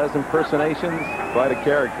spirit, does impersonations, quite a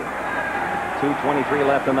character. 2:23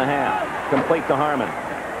 left in the half. Complete to Harmon.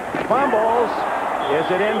 Fumbles. Is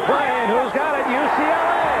it in play? And who's got it?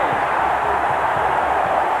 UCLA.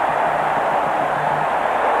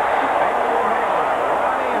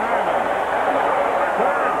 Ronnie Harmon.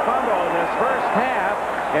 3rd fumble in this first half.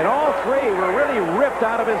 And all 3 were really ripped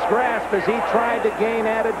out of his grasp as he tried to gain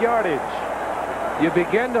added yardage. You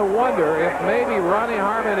begin to wonder if maybe Ronnie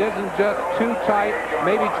Harmon isn't just too tight,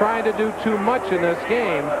 maybe trying to do too much in this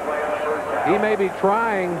game. he may be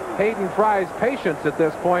trying Hayden Fry's patience at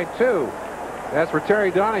this point, too. As for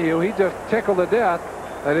Terry Donahue, he just tickled to death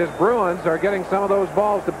that his Bruins are getting some of those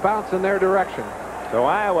balls to bounce in their direction. So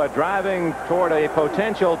Iowa driving toward a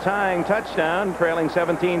potential tying touchdown, trailing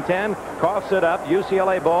 17-10, coughs it up.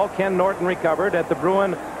 UCLA ball. Ken Norton recovered at the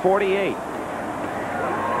Bruin 48.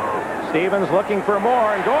 Stevens looking for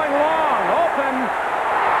more and going long. Open.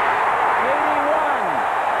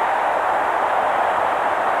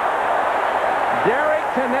 81. Derek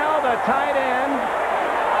Tennell, the tight end.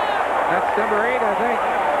 That's number 8, I think.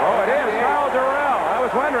 Oh, it is. Carl Durrell. I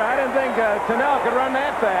was wondering. I didn't think Tennell could run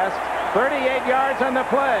that fast. 38 yards on the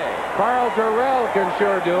play. Carl Durrell can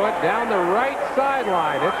sure do it down the right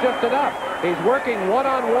sideline. It's just enough. He's working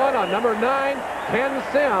one-on-one on number 9, Ken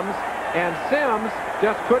Sims, and Sims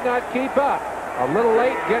just could not keep up. A little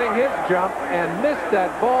late getting his jump and missed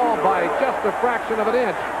that ball by just a fraction of an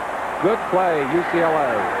inch. Good play,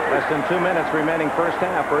 UCLA. Less than 2 minutes remaining first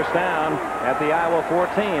half. First down at the Iowa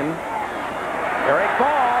 14. Eric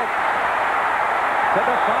Ball to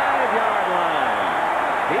the 5-yard line.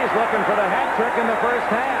 He's looking for the hat trick in the first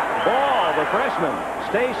half. Ball, the freshman,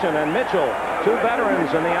 Station and Mitchell, 2 veterans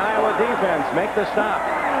in the Iowa defense, make the stop.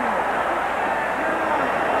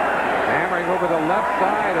 Hammering over the left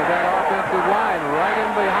side of that offensive line, right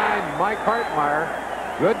in behind Mike Hartmeyer.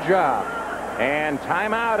 Good job. And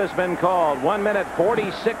timeout has been called. 1 minute,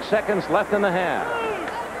 46 seconds left in the half.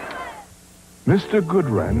 Mr.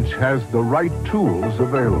 Goodwrench has the right tools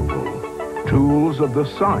available. Tools of the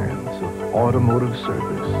science of automotive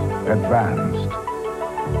service. Advanced,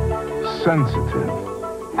 sensitive,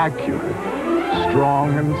 accurate,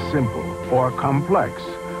 strong and simple, or complex,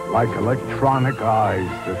 like electronic eyes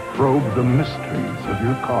that probe the mysteries of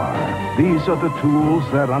your car. These are the tools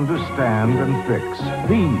that understand and fix.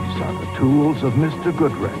 These are the tools of Mr.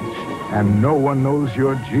 Goodwrench. And no one knows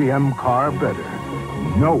your GM car better.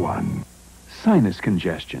 No one. Sinus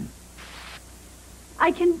congestion.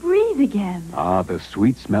 I can breathe again. Ah, the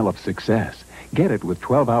sweet smell of success. Get it with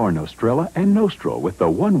 12-hour Nostrilla and Nostro with the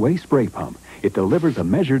one-way spray pump. It delivers a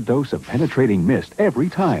measured dose of penetrating mist every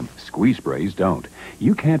time. Squeeze sprays don't.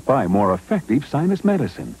 You can't buy more effective sinus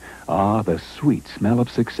medicine. Ah, the sweet smell of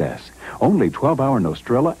success. Only 12-hour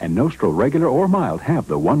Nostrilla and Nostro regular or mild have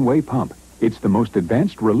the one-way pump. It's the most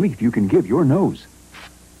advanced relief you can give your nose.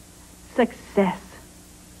 Success.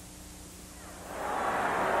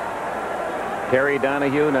 Terry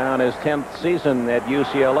Donahue now in his 10th season at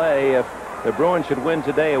UCLA. If the Bruins should win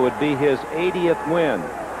today, it would be his 80th win.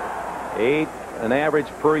 8 an average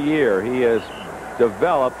per year. He has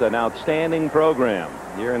developed an outstanding program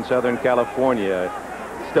here in Southern California.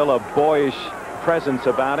 Still a boyish presence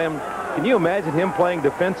about him. Can you imagine him playing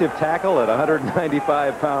defensive tackle at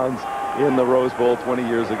 195 pounds in the Rose Bowl 20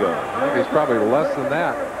 years ago? I think he's probably less than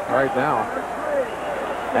that right now.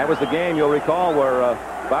 That was the game, you'll recall, where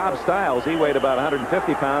Bob Stiles, he weighed about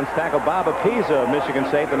 150 pounds, tackled Bob Apisa of Michigan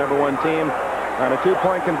State, the #1 team, on a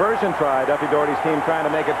 2-point conversion try. Duffy Doherty's team trying to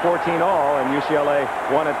make it 14-all, and UCLA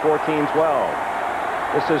won at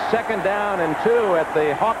 14-12. This is 2nd down and 2 at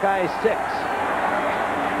the Hawkeye 6.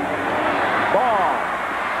 Ball.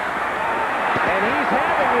 And he's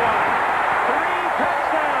having one. 3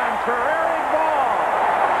 touchdowns for Eric Ball.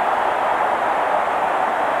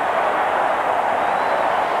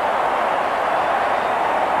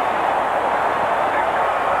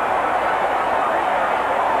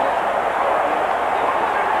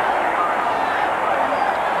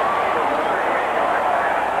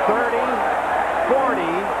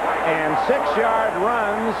 And 6-yard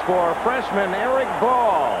runs for freshman Eric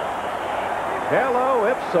Ball. Hello,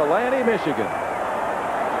 Ypsilanti, Michigan.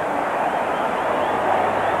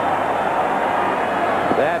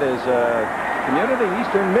 That is Community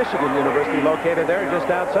Eastern Michigan University, located there just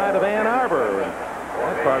outside of Ann Arbor.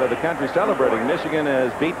 That part of the country celebrating. Michigan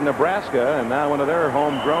has beaten Nebraska, and now one of their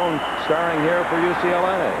homegrown starring here for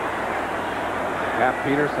UCLA. Pat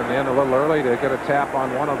Peterson in a little early to get a tap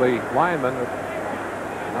on one of the linemen.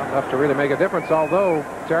 Not enough to really make a difference, although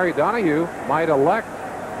Terry Donahue might elect,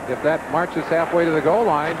 if that marches halfway to the goal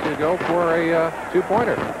line, to go for a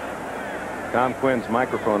 2-pointer. Tom Quinn's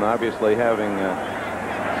microphone obviously having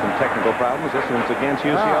some technical problems. This one's against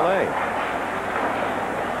UCLA.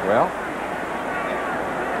 Well,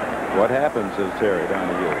 what happens is Terry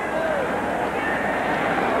Donahue.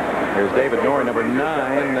 Here's David Norrie, number 9.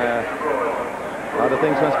 A lot of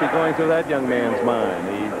things must be going through that young man's mind.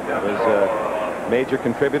 He was major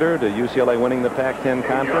contributor to UCLA winning the Pac-10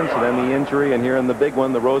 conference, and then the injury, and here in the big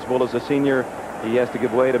one, the Rose Bowl as a senior, he has to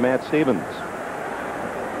give way to Matt Stevens.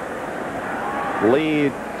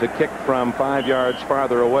 lead to kick from 5 yards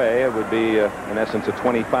farther away. It would be, in essence, a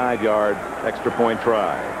 25-yard extra point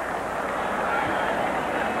try.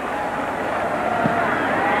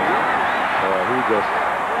 He just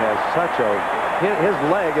has such his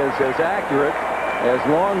leg is as accurate as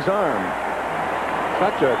Long's arm.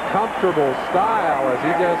 Such a comfortable style as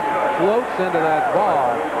he just floats into that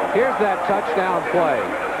ball. Here's that touchdown play.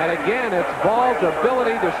 And again, it's Ball's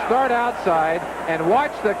ability to start outside and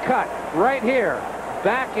watch the cut right here.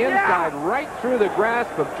 Back inside, right through the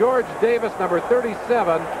grasp of George Davis, number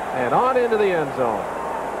 37, and on into the end zone.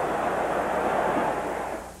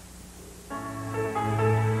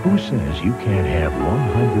 Who says you can't have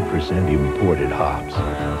 100% imported hops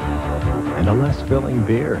and a less filling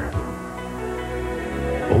beer?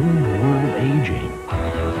 Old world aging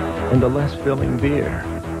and a less filling beer.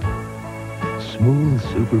 Smooth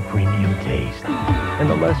super premium taste and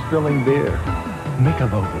a less filling beer.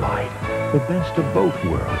 Michelob Light, the best of both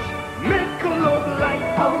worlds. Michelob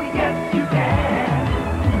Light, oh yes you can.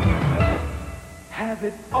 Have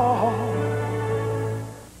it all.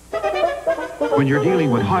 When you're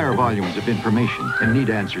dealing with higher volumes of information and need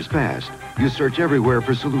answers fast, you search everywhere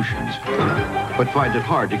for solutions, but find it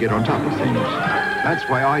hard to get on top of things. That's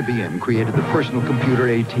why IBM created the personal computer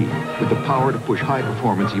AT with the power to push high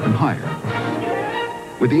performance even higher.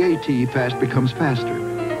 With the AT, fast becomes faster,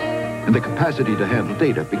 and the capacity to handle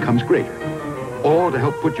data becomes greater, all to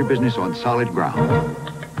help put your business on solid ground.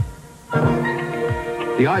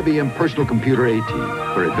 The IBM personal computer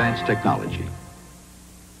AT for advanced technology.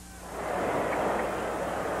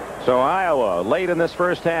 So Iowa late in this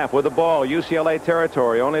first half with the ball, UCLA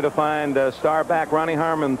territory, only to find star back Ronnie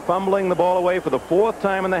Harmon fumbling the ball away for the 4th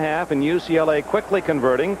time in the half, and UCLA quickly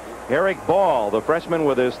converting. Eric Ball, the freshman,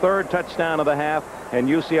 with his 3rd touchdown of the half, and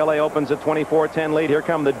UCLA opens a 24-10 lead. Here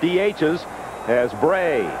come the DHs as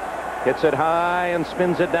Bray hits it high and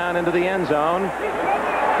spins it down into the end zone.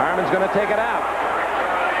 Harmon's going to take it out.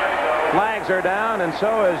 Flags are down, and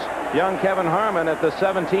so is young Kevin Harmon at the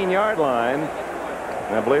 17-yard line.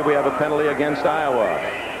 I believe we have a penalty against Iowa.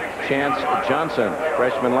 Chance Johnson,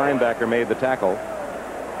 freshman linebacker, made the tackle.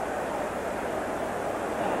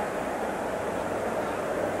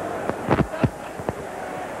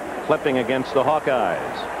 Clipping against the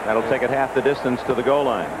Hawkeyes. That'll take it half the distance to the goal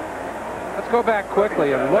line. Let's go back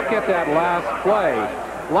quickly and look at that last play.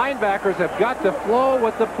 Linebackers have got to flow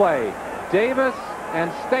with the play. Davis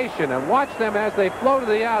and Station, and watch them as they flow to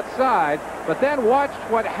the outside, but then watch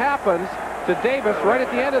what happens to Davis right at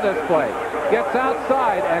the end of this play. Gets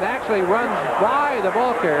outside and actually runs by the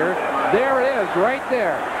ball carrier. There it is, right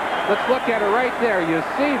there. Let's look at it right there. You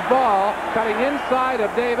see Ball cutting inside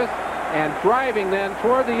of Davis and driving then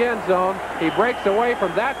toward the end zone. He breaks away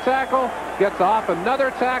from that tackle, gets off another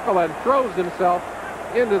tackle, and throws himself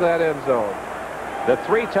into that end zone. The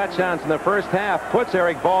 3 touchdowns in the first half puts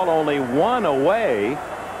Eric Ball only 1 away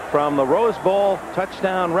from the Rose Bowl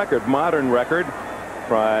touchdown record, modern record,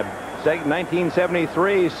 from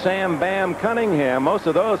 1973, Sam Bam Cunningham. Most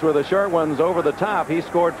of those were the short ones over the top. He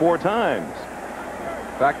scored 4 times.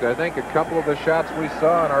 In fact, I think a couple of the shots we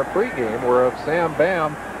saw in our pregame were of Sam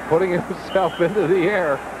Bam putting himself into the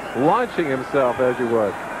air, launching himself, as you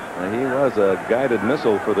would. He was a guided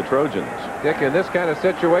missile for the Trojans. Dick, in this kind of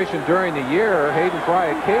situation during the year, Hayden Fry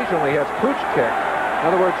occasionally has pooch kick. In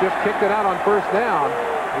other words, just kicked it out on first down.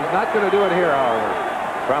 He's not going to do it here,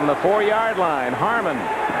 however. From the 4-yard line, Harmon,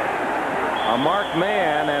 a marked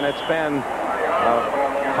man, and it's been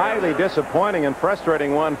a highly disappointing and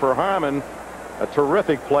frustrating one for Harmon. A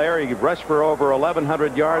terrific player. He rushed for over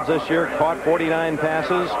 1,100 yards this year, caught 49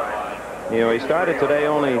 passes. You know, he started today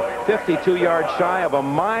only 52 yards shy of a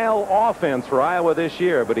mile offense for Iowa this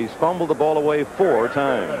year, but he's fumbled the ball away 4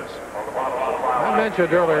 times. I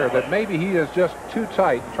mentioned earlier that maybe he is just too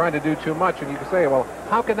tight, trying to do too much, and you can say, well,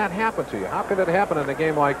 how can that happen to you? How can it happen in a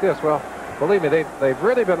game like this? Well, believe me, they've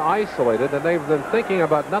really been isolated, and they've been thinking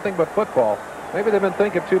about nothing but football. Maybe they've been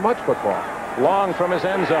thinking too much football. Long from his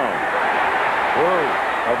end zone. Woo,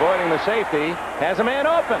 avoiding the safety, has a man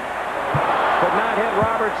open. Could not hit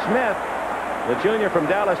Robert Smith, the junior from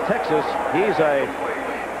Dallas, Texas. He's a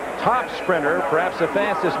top sprinter, perhaps the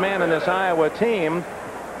fastest man in this Iowa team.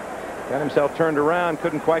 Got himself turned around,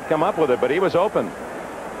 couldn't quite come up with it, but he was open.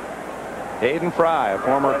 Hayden Fry, a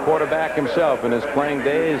former quarterback himself in his playing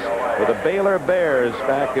days with the Baylor Bears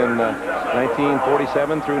back in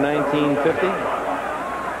 1947 through 1950.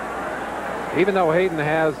 Even though Hayden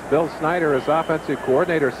has Bill Snyder as offensive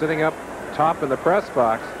coordinator sitting up top in the press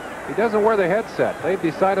box, he doesn't wear the headset. They've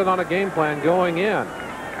decided on a game plan going in.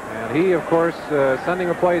 And he, of course, sending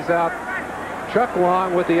the plays out Chuck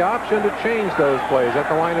Long with the option to change those plays at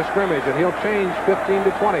the line of scrimmage, and he'll change 15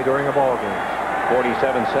 to 20 during a ball game.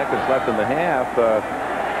 47 seconds left in the half.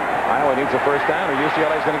 Iowa needs a first down, or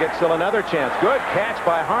UCLA is going to get still another chance. Good catch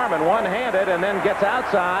by Harmon, one-handed, and then gets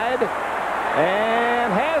outside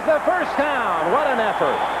and has the first down. What an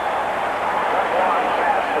effort.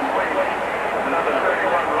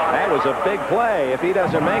 That was a big play. If he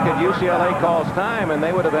doesn't make it, UCLA calls time, and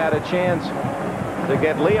they would have had a chance to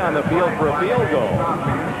get Lee on the field for a field goal,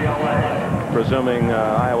 presuming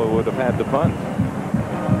Iowa would have had to punt.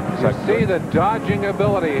 You see the dodging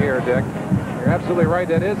ability here, Dick. You're absolutely right.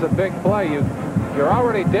 That is a big play. You're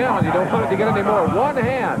already down. You don't want it to get any more. One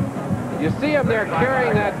hand. You see him there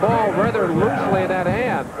carrying that ball rather loosely in that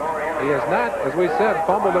hand. He has not, as we said,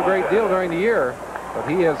 fumbled a great deal during the year, but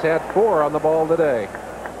he has had 4 on the ball today.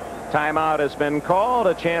 Timeout has been called.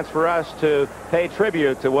 A chance for us to pay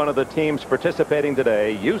tribute to one of the teams participating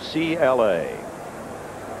today, UCLA.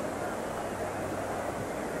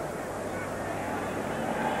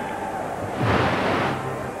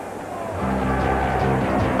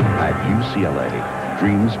 At UCLA,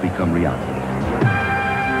 dreams become reality.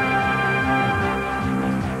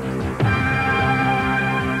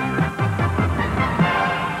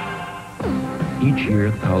 Each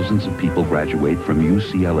year, thousands of people graduate from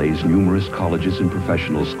UCLA's numerous colleges and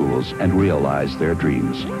professional schools and realize their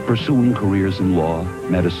dreams, pursuing careers in law,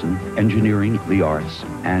 medicine, engineering, the arts,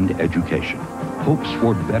 and education. Hopes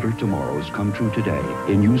for better tomorrows come true today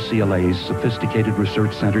in UCLA's sophisticated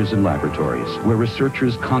research centers and laboratories, where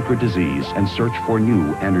researchers conquer disease and search for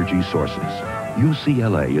new energy sources.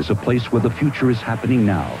 UCLA is a place where the future is happening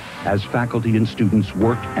now, as faculty and students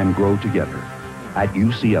work and grow together. At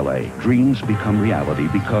UCLA, dreams become reality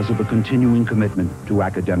because of a continuing commitment to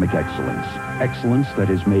academic excellence. Excellence that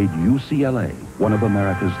has made UCLA one of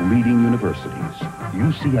America's leading universities.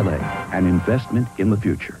 UCLA, an investment in the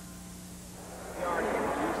future.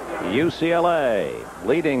 UCLA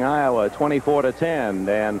leading Iowa 24-10,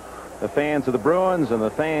 and the fans of the Bruins and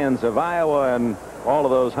the fans of Iowa and all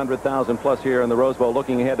of those 100,000 plus here in the Rose Bowl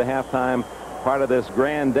looking ahead to halftime, part of this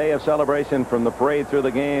grand day of celebration from the parade through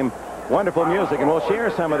the game. Wonderful music, and we'll share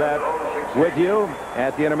some of that with you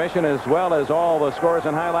at the intermission, as well as all the scores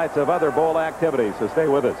and highlights of other bowl activities, so stay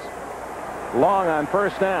with us. Long on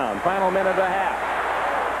first down, final minute and a half.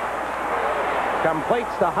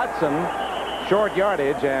 Completes to Hudson, short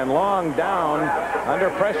yardage, and Long down under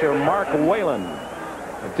pressure, Mark Whalen.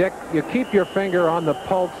 Dick, you keep your finger on the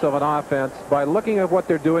pulse of an offense by looking at what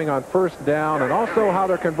they're doing on first down and also how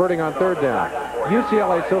they're converting on third down.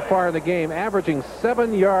 UCLA so far in the game averaging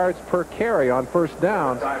 7 yards per carry on first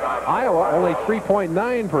downs. Iowa only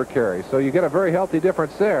 3.9 per carry, so you get a very healthy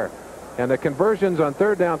difference there. And the conversions on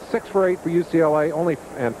third down, 6 for 8 for UCLA,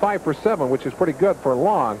 and 5 for 7, which is pretty good for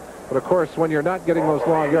Long. But of course, when you're not getting those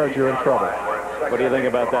long yards, you're in trouble. What do you think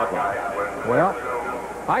about that one? Well,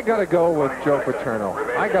 I got to go with Joe Paterno.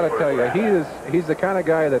 I got to tell you, he's the kind of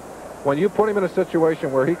guy that when you put him in a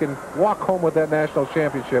situation where he can walk home with that national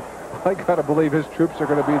championship, I got to believe his troops are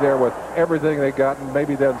going to be there with everything they got and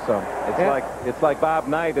maybe then some. It's like Bob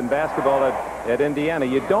Knight in basketball at Indiana.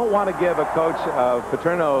 You don't want to give a coach of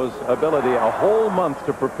Paterno's ability a whole month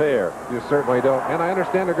to prepare. You certainly don't. And I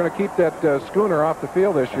understand they're going to keep that Schooner off the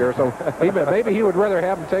field this year, so maybe he would rather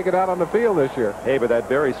have him take it out on the field this year. Hey, but that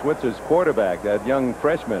Barry Switzer's quarterback, that young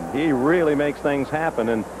freshman, he really makes things happen,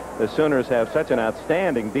 and the Sooners have such an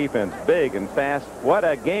outstanding defense, big and fast. What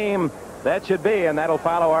a game that should be, and that'll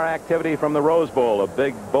follow our activity from the Rose Bowl, a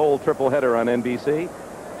big bowl triple header on NBC.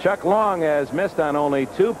 Chuck Long has missed on only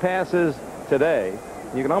 2 passes today.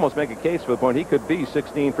 You can almost make a case for the point he could be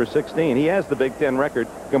 16 for 16. He has the Big Ten record,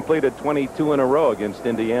 completed 22 in a row against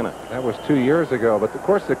Indiana. That was 2 years ago, but of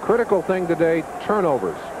course the critical thing today,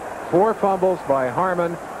 turnovers. 4 fumbles by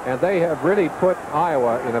Harmon, and they have really put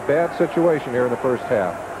Iowa in a bad situation here in the first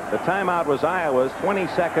half. The timeout was Iowa's, 20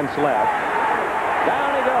 seconds left.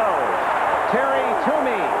 Down he goes. Terry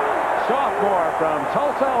Toomey, sophomore from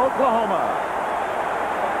Tulsa, Oklahoma.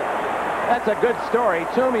 That's a good story.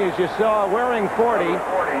 Toomey, as you saw, wearing 40.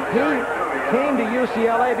 He came to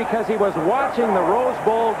UCLA because he was watching the Rose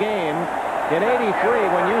Bowl game in '83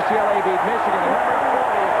 when UCLA beat Michigan. Number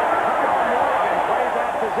 40, Morgan played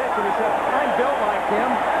that position. He said, I'm built like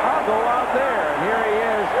him. I'll go out there. And here he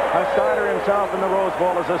is, a starter himself in the Rose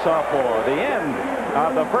Bowl as a sophomore. The end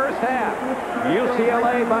of the first half.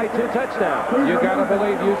 UCLA by 2 touchdowns. You got to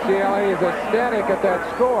believe UCLA is ecstatic at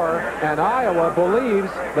that score, and Iowa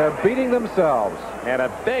believes they're beating themselves. And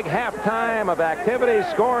a big halftime of activity,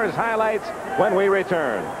 scores, highlights when we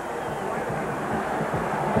return.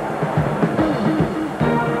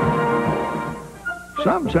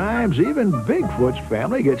 Sometimes even Bigfoot's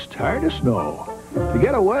family gets tired of snow. To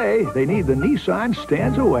get away, they need the Nissan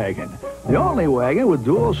Stanza wagon, the only wagon with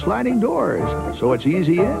dual sliding doors, so it's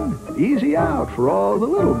easy in, easy out for all the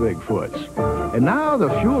little Bigfoots. And now the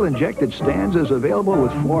fuel-injected Stanza is available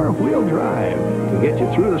with 4-wheel drive to get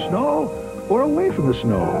you through the snow or away from the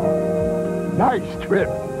snow. Nice trip.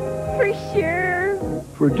 For sure.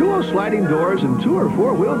 For dual sliding doors and 2- or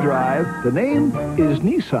 4-wheel drive, the name is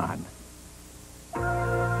Nissan.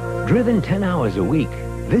 Driven 10 hours a week,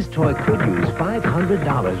 this toy could use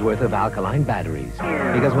 $500 worth of alkaline batteries.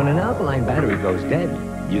 Because when an alkaline battery goes dead,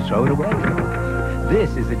 you throw it away.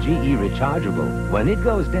 This is a GE rechargeable. When it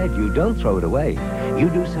goes dead, you don't throw it away. You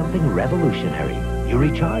do something revolutionary. You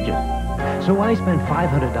recharge it. So why spend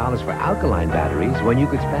 $500 for alkaline batteries when you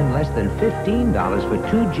could spend less than $15 for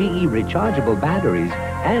 2 GE rechargeable batteries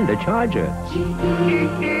and a charger? GE,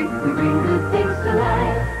 we bring good things to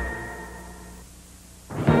life.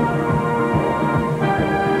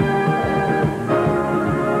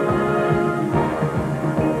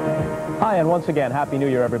 Hi, and once again, Happy New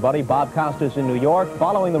Year, everybody. Bob Costas in New York.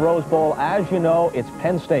 Following the Rose Bowl, as you know, it's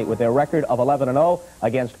Penn State with their record of 11-0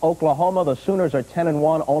 against Oklahoma. The Sooners are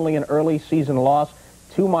 10-1, only an early season loss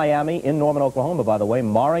to Miami in Norman, Oklahoma, by the way,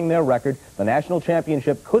 marring their record. The national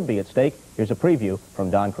championship could be at stake. Here's a preview from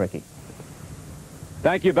Don Criqui.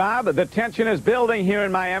 Thank you, Bob. The tension is building here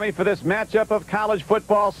in Miami for this matchup of college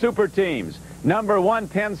football super teams. Number 1,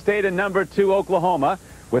 Penn State, and number 2, Oklahoma,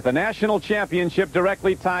 with the national championship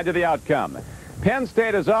directly tied to the outcome. Penn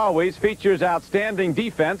State, as always, features outstanding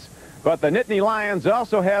defense, but the Nittany Lions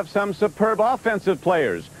also have some superb offensive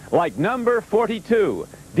players, like number 42,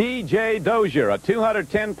 D.J. Dozier, a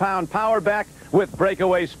 210-pound power back with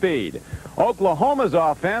breakaway speed. Oklahoma's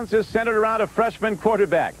offense is centered around a freshman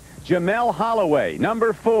quarterback, Jamel Holloway,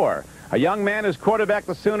 number 4. A young man has quarterbacked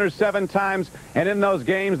the Sooners 7 times, and in those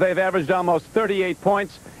games they've averaged almost 38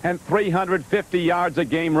 points and 350 yards a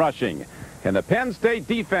game rushing. Can the Penn State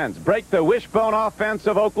defense break the wishbone offense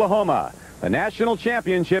of Oklahoma? The national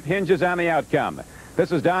championship hinges on the outcome.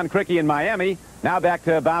 This is Don Criqui in Miami. Now back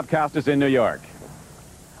to Bob Costas in New York.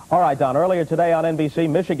 All right, Don, earlier today on NBC,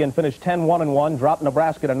 Michigan finished 10-1-1, dropped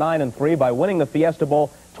Nebraska to 9-3 by winning the Fiesta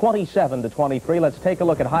Bowl 27-23. Let's take a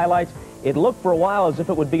look at highlights. It looked for a while as if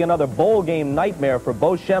it would be another bowl game nightmare for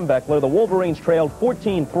Bo Schembechler. The Wolverines trailed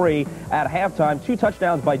 14-3 at halftime. 2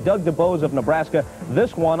 touchdowns by Doug DeBose of Nebraska.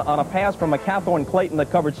 This one on a pass from McCathorn Clayton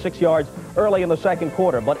that covered 6 yards early in the second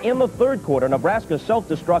quarter. But in the third quarter, Nebraska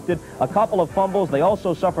self-destructed, a couple of fumbles. They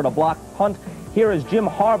also suffered a blocked punt. Here is Jim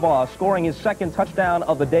Harbaugh scoring his second touchdown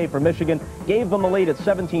of the day for Michigan. Gave them the lead at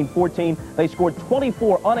 17-14. They scored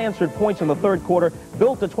 24 unanswered points in the third quarter,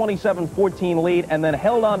 built a 27-14 lead, and then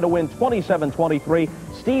held on to win 27-23.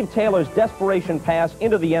 Steve Taylor's desperation pass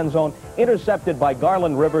into the end zone, intercepted by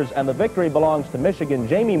Garland Rivers, and the victory belongs to Michigan.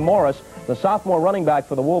 Jamie Morris, the sophomore running back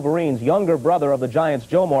for the Wolverines, younger brother of the Giants'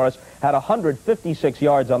 Joe Morris, had 156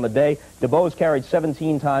 yards on the day. DeBose carried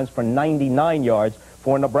 17 times for 99 yards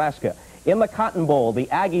for Nebraska. In the Cotton Bowl, the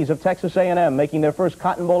Aggies of Texas A&M, making their first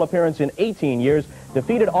Cotton Bowl appearance in 18 years,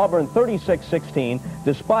 defeated Auburn 36-16,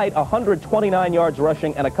 despite 129 yards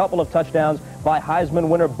rushing and a couple of touchdowns by Heisman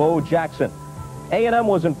winner Bo Jackson. A&M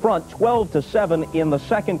was in front 12-7 in the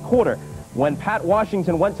second quarter when Pat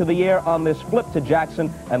Washington went to the air on this flip to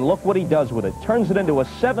Jackson, and look what he does with it. Turns it into a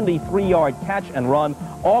 73-yard catch and run.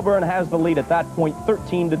 Auburn has the lead at that point,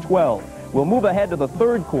 13-12. We'll move ahead to the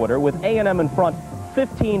third quarter with A&M in front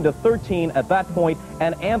 15-13 at that point,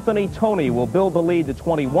 and Anthony Toney will build the lead to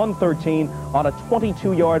 21-13 on a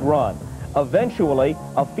 22-yard run. Eventually,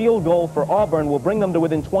 a field goal for Auburn will bring them to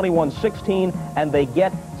within 21-16, and they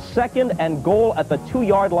get second and goal at the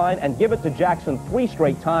 2-yard line and give it to Jackson 3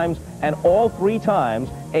 straight times, and all 3 times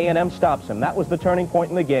A&M stops him. That was the turning point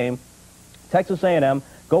in the game. Texas A&M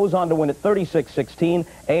goes on to win at 36-16.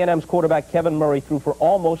 A&M's quarterback Kevin Murray threw for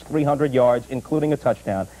almost 300 yards, including a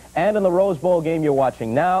touchdown. And in the Rose Bowl game you're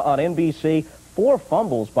watching now on NBC, 4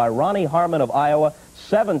 fumbles by Ronnie Harmon of Iowa,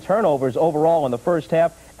 7 turnovers overall in the first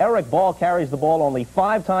half. Eric Ball carries the ball only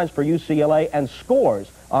 5 times for UCLA and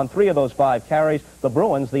scores on 3 of those 5 carries. The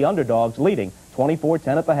Bruins, the underdogs, leading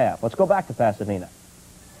 24-10 at the half. Let's go back to Pasadena.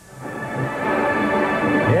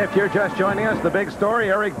 If you're just joining us, the big story,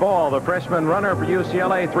 Eric Ball, the freshman runner for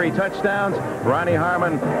UCLA, 3 touchdowns. Ronnie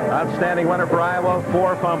Harmon, outstanding runner for Iowa,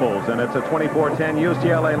 4 fumbles. And it's a 24-10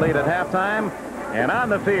 UCLA lead at halftime. And on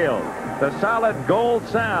the field, the solid gold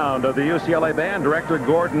sound of the UCLA band director,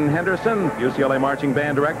 Gordon Henderson, UCLA marching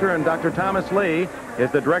band director, and Dr. Thomas Lee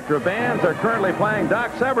is the director of bands. They're currently playing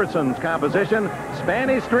Doc Severson's composition,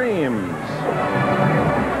 Spanish Streams.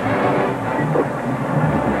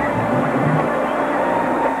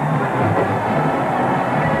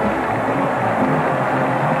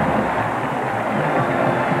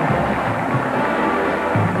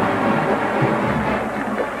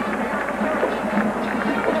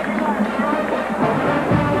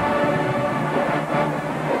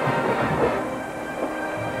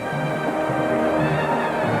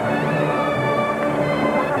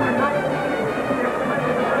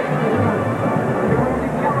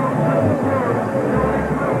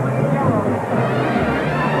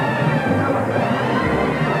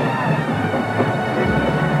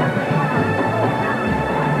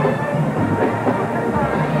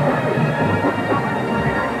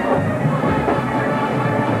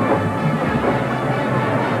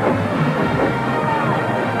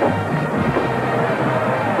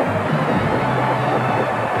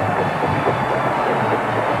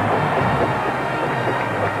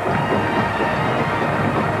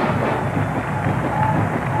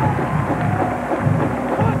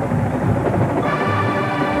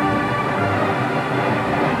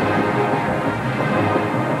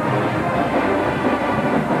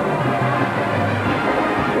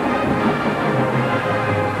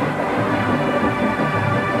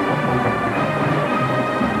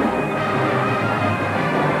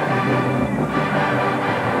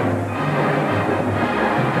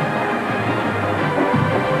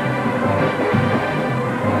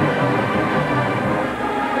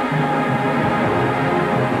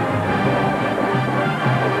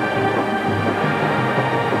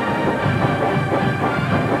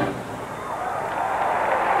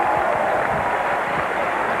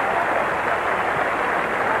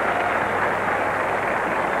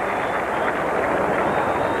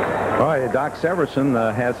 Doc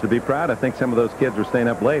Severson has to be proud. I think some of those kids were staying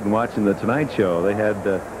up late and watching The Tonight Show. They had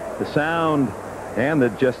the sound and the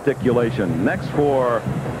gesticulation. Next for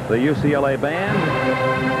the UCLA band,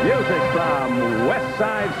 music from West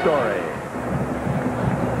Side Story.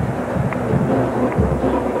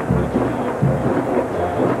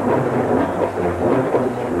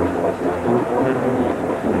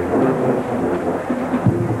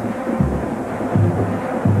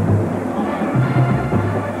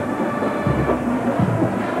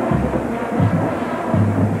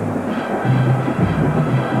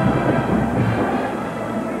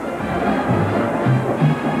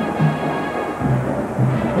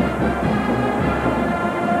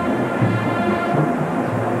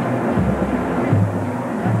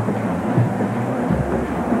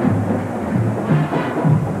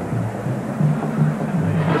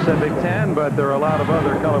 Big Ten, but there are a lot of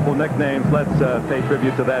other colorful nicknames. Let's pay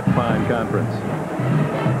tribute to that fine conference.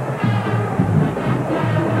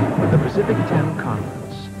 The Pacific 10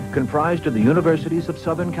 Conference, comprised of the universities of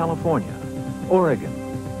Southern California, Oregon,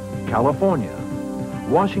 California,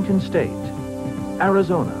 Washington State,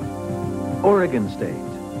 Arizona, Oregon State,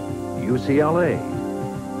 UCLA,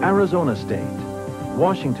 Arizona State,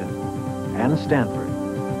 Washington, and Stanford.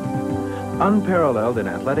 Unparalleled in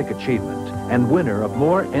athletic achievement and winner of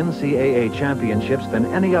more NCAA championships than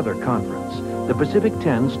any other conference, the Pacific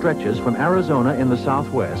 10 stretches from Arizona in the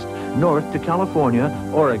southwest north to California,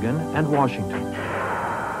 Oregon, and Washington.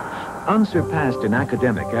 Unsurpassed in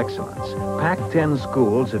academic excellence, Pac-10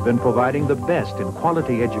 schools have been providing the best in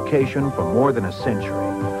quality education for more than a century,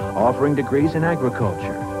 offering degrees in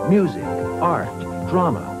agriculture, music, art,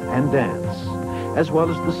 drama, and dance, as well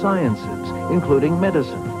as the sciences, including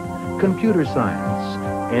medicine, computer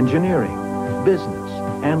science, engineering, business,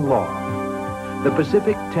 and law. The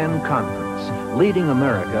Pacific 10 Conference, leading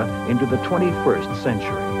America into the 21st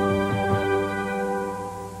century.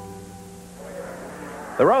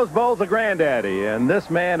 The Rose Bowl's a granddaddy, and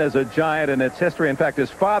this man is a giant in its history. In fact,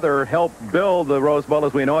 his father helped build the Rose Bowl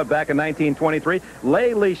as we know it back in 1923.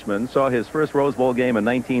 Leigh Leishman saw his first Rose Bowl game in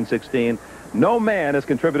 1916. No man has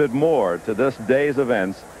contributed more to this day's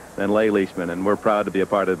events than Leigh Leishman, and we're proud to be a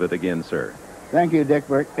part of it again, sir. Thank you, Dick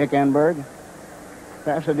Enberg.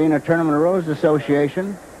 Pasadena Tournament of Rose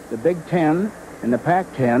Association, the Big Ten, and the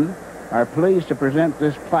Pac-10 are pleased to present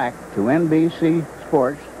this plaque to NBC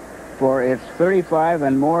Sports for its 35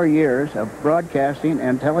 and more years of broadcasting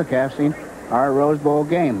and telecasting our Rose Bowl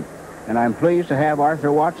game. And I'm pleased to have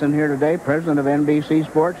Arthur Watson here today, president of NBC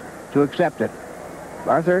Sports, to accept it.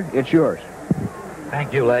 Arthur, it's yours.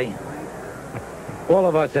 Thank you, Leigh. All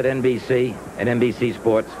of us at NBC and NBC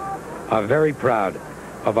Sports are very proud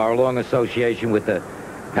of our long association with the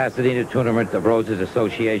Pasadena Tournament of Roses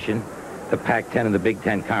Association, the Pac-10 and the Big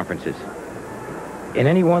Ten conferences. In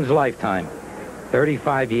anyone's lifetime,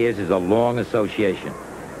 35 years is a long association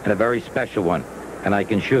and a very special one, and I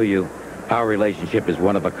can assure you our relationship is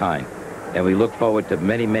one of a kind, and we look forward to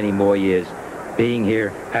many, many more years being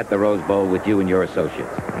here at the Rose Bowl with you and your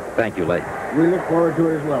associates. Thank you, Leigh. We look forward to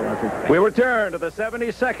it as well, Arthur. We return to the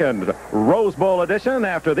 72nd Rose Bowl edition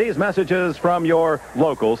after these messages from your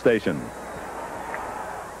local station.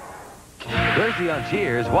 Thursday on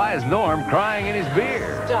Cheers, why is Norm crying in his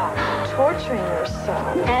beer? Stop torturing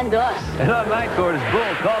yourself. And us. And on Night Court, has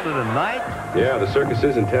Bull called it a night? Yeah, the circus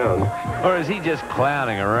is in town. Or is he just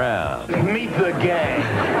clowning around? Meet the gang.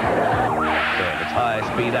 So it's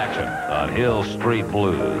high-speed action on Hill Street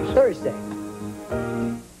Blues. Thursday.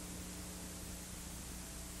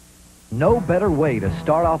 No better way to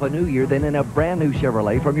start off a new year than in a brand new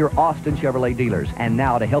Chevrolet from your Austin Chevrolet dealers. And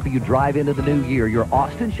now to help you drive into the new year, your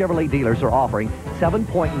Austin Chevrolet dealers are offering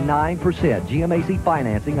 7.9% GMAC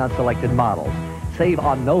financing on selected models. Save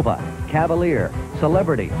on Nova, Cavalier,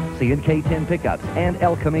 Celebrity, C&K 10 pickups, and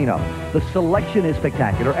El Camino. The selection is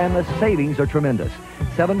spectacular and the savings are tremendous.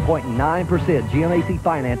 7.9% GMAC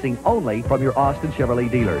financing only from your Austin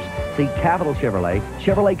Chevrolet dealers. See Capital Chevrolet,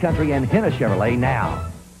 Chevrolet Country, and Henna Chevrolet now.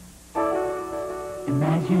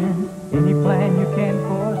 Imagine any plan you can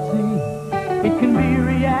foresee. It can be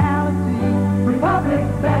reality. Republic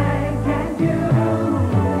Bank and you.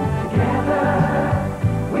 Together,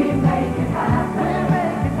 we make it happen. We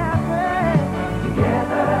make it happen.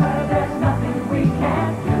 Together, there's nothing we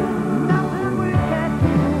can't do. Nothing we can't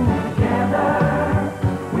do. Together,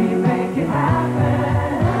 we make it happen.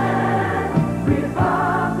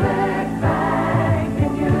 Republic Bank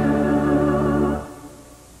and you.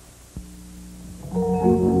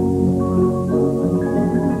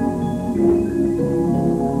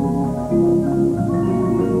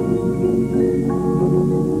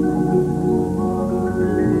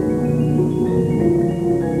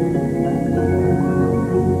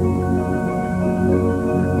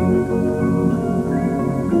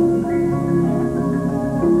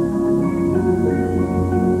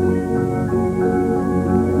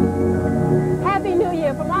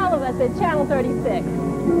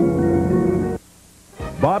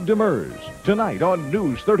 Demers, tonight on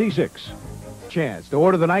News 36. Chance to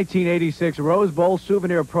order the 1986 Rose Bowl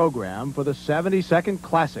souvenir program for the 72nd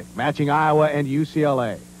Classic, matching Iowa and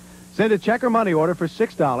UCLA. Send a check or money order for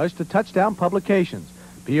 $6 to Touchdown Publications,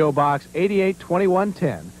 P.O. Box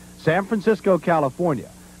 882110, San Francisco, California,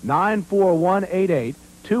 94188,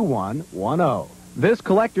 2110. This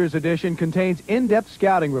collector's edition contains in-depth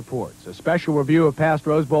scouting reports, a special review of past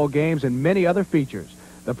Rose Bowl games, and many other features.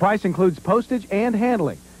 The price includes postage and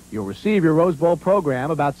handling. You'll receive your Rose Bowl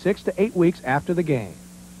program about 6 to 8 weeks after the game.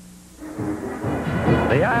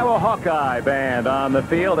 The Iowa Hawkeye band on the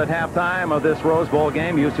field at halftime of this Rose Bowl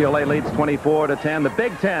game. UCLA leads 24-10. The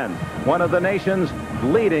Big Ten, one of the nation's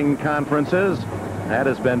leading conferences. That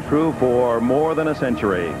has been true for more than a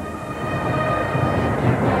century.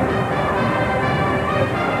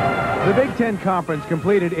 The Big Ten Conference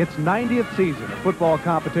completed its 90th season of football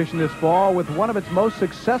competition this fall with one of its most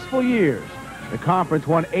successful years. The conference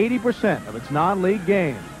won 80% of its non-league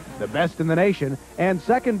games, the best in the nation and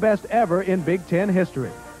second best ever in Big Ten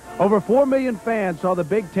history. Over 4 million fans saw the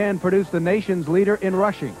Big Ten produce the nation's leader in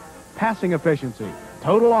rushing, passing efficiency,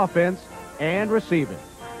 total offense, and receiving.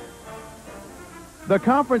 The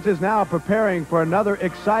conference is now preparing for another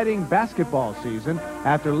exciting basketball season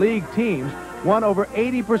after league teams won over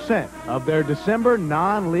 80% of their December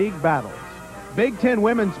non-league battles. Big Ten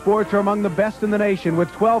women's sports are among the best in the nation, with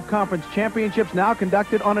 12 conference championships now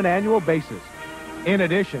conducted on an annual basis. In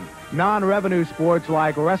addition, non-revenue sports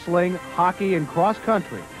like wrestling, hockey, and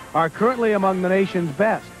cross-country are currently among the nation's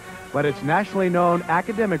best, but its nationally known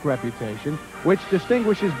academic reputation, which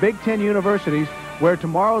distinguishes Big Ten universities where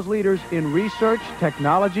tomorrow's leaders in research,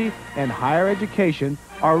 technology, and higher education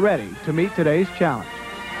are ready to meet today's challenge.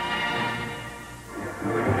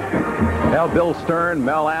 Now, Bill Stern,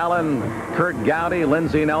 Mel Allen, Kurt Gowdy,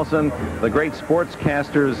 Lindsey Nelson, the great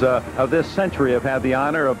sportscasters of this century have had the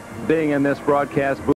honor of being in this broadcast booth.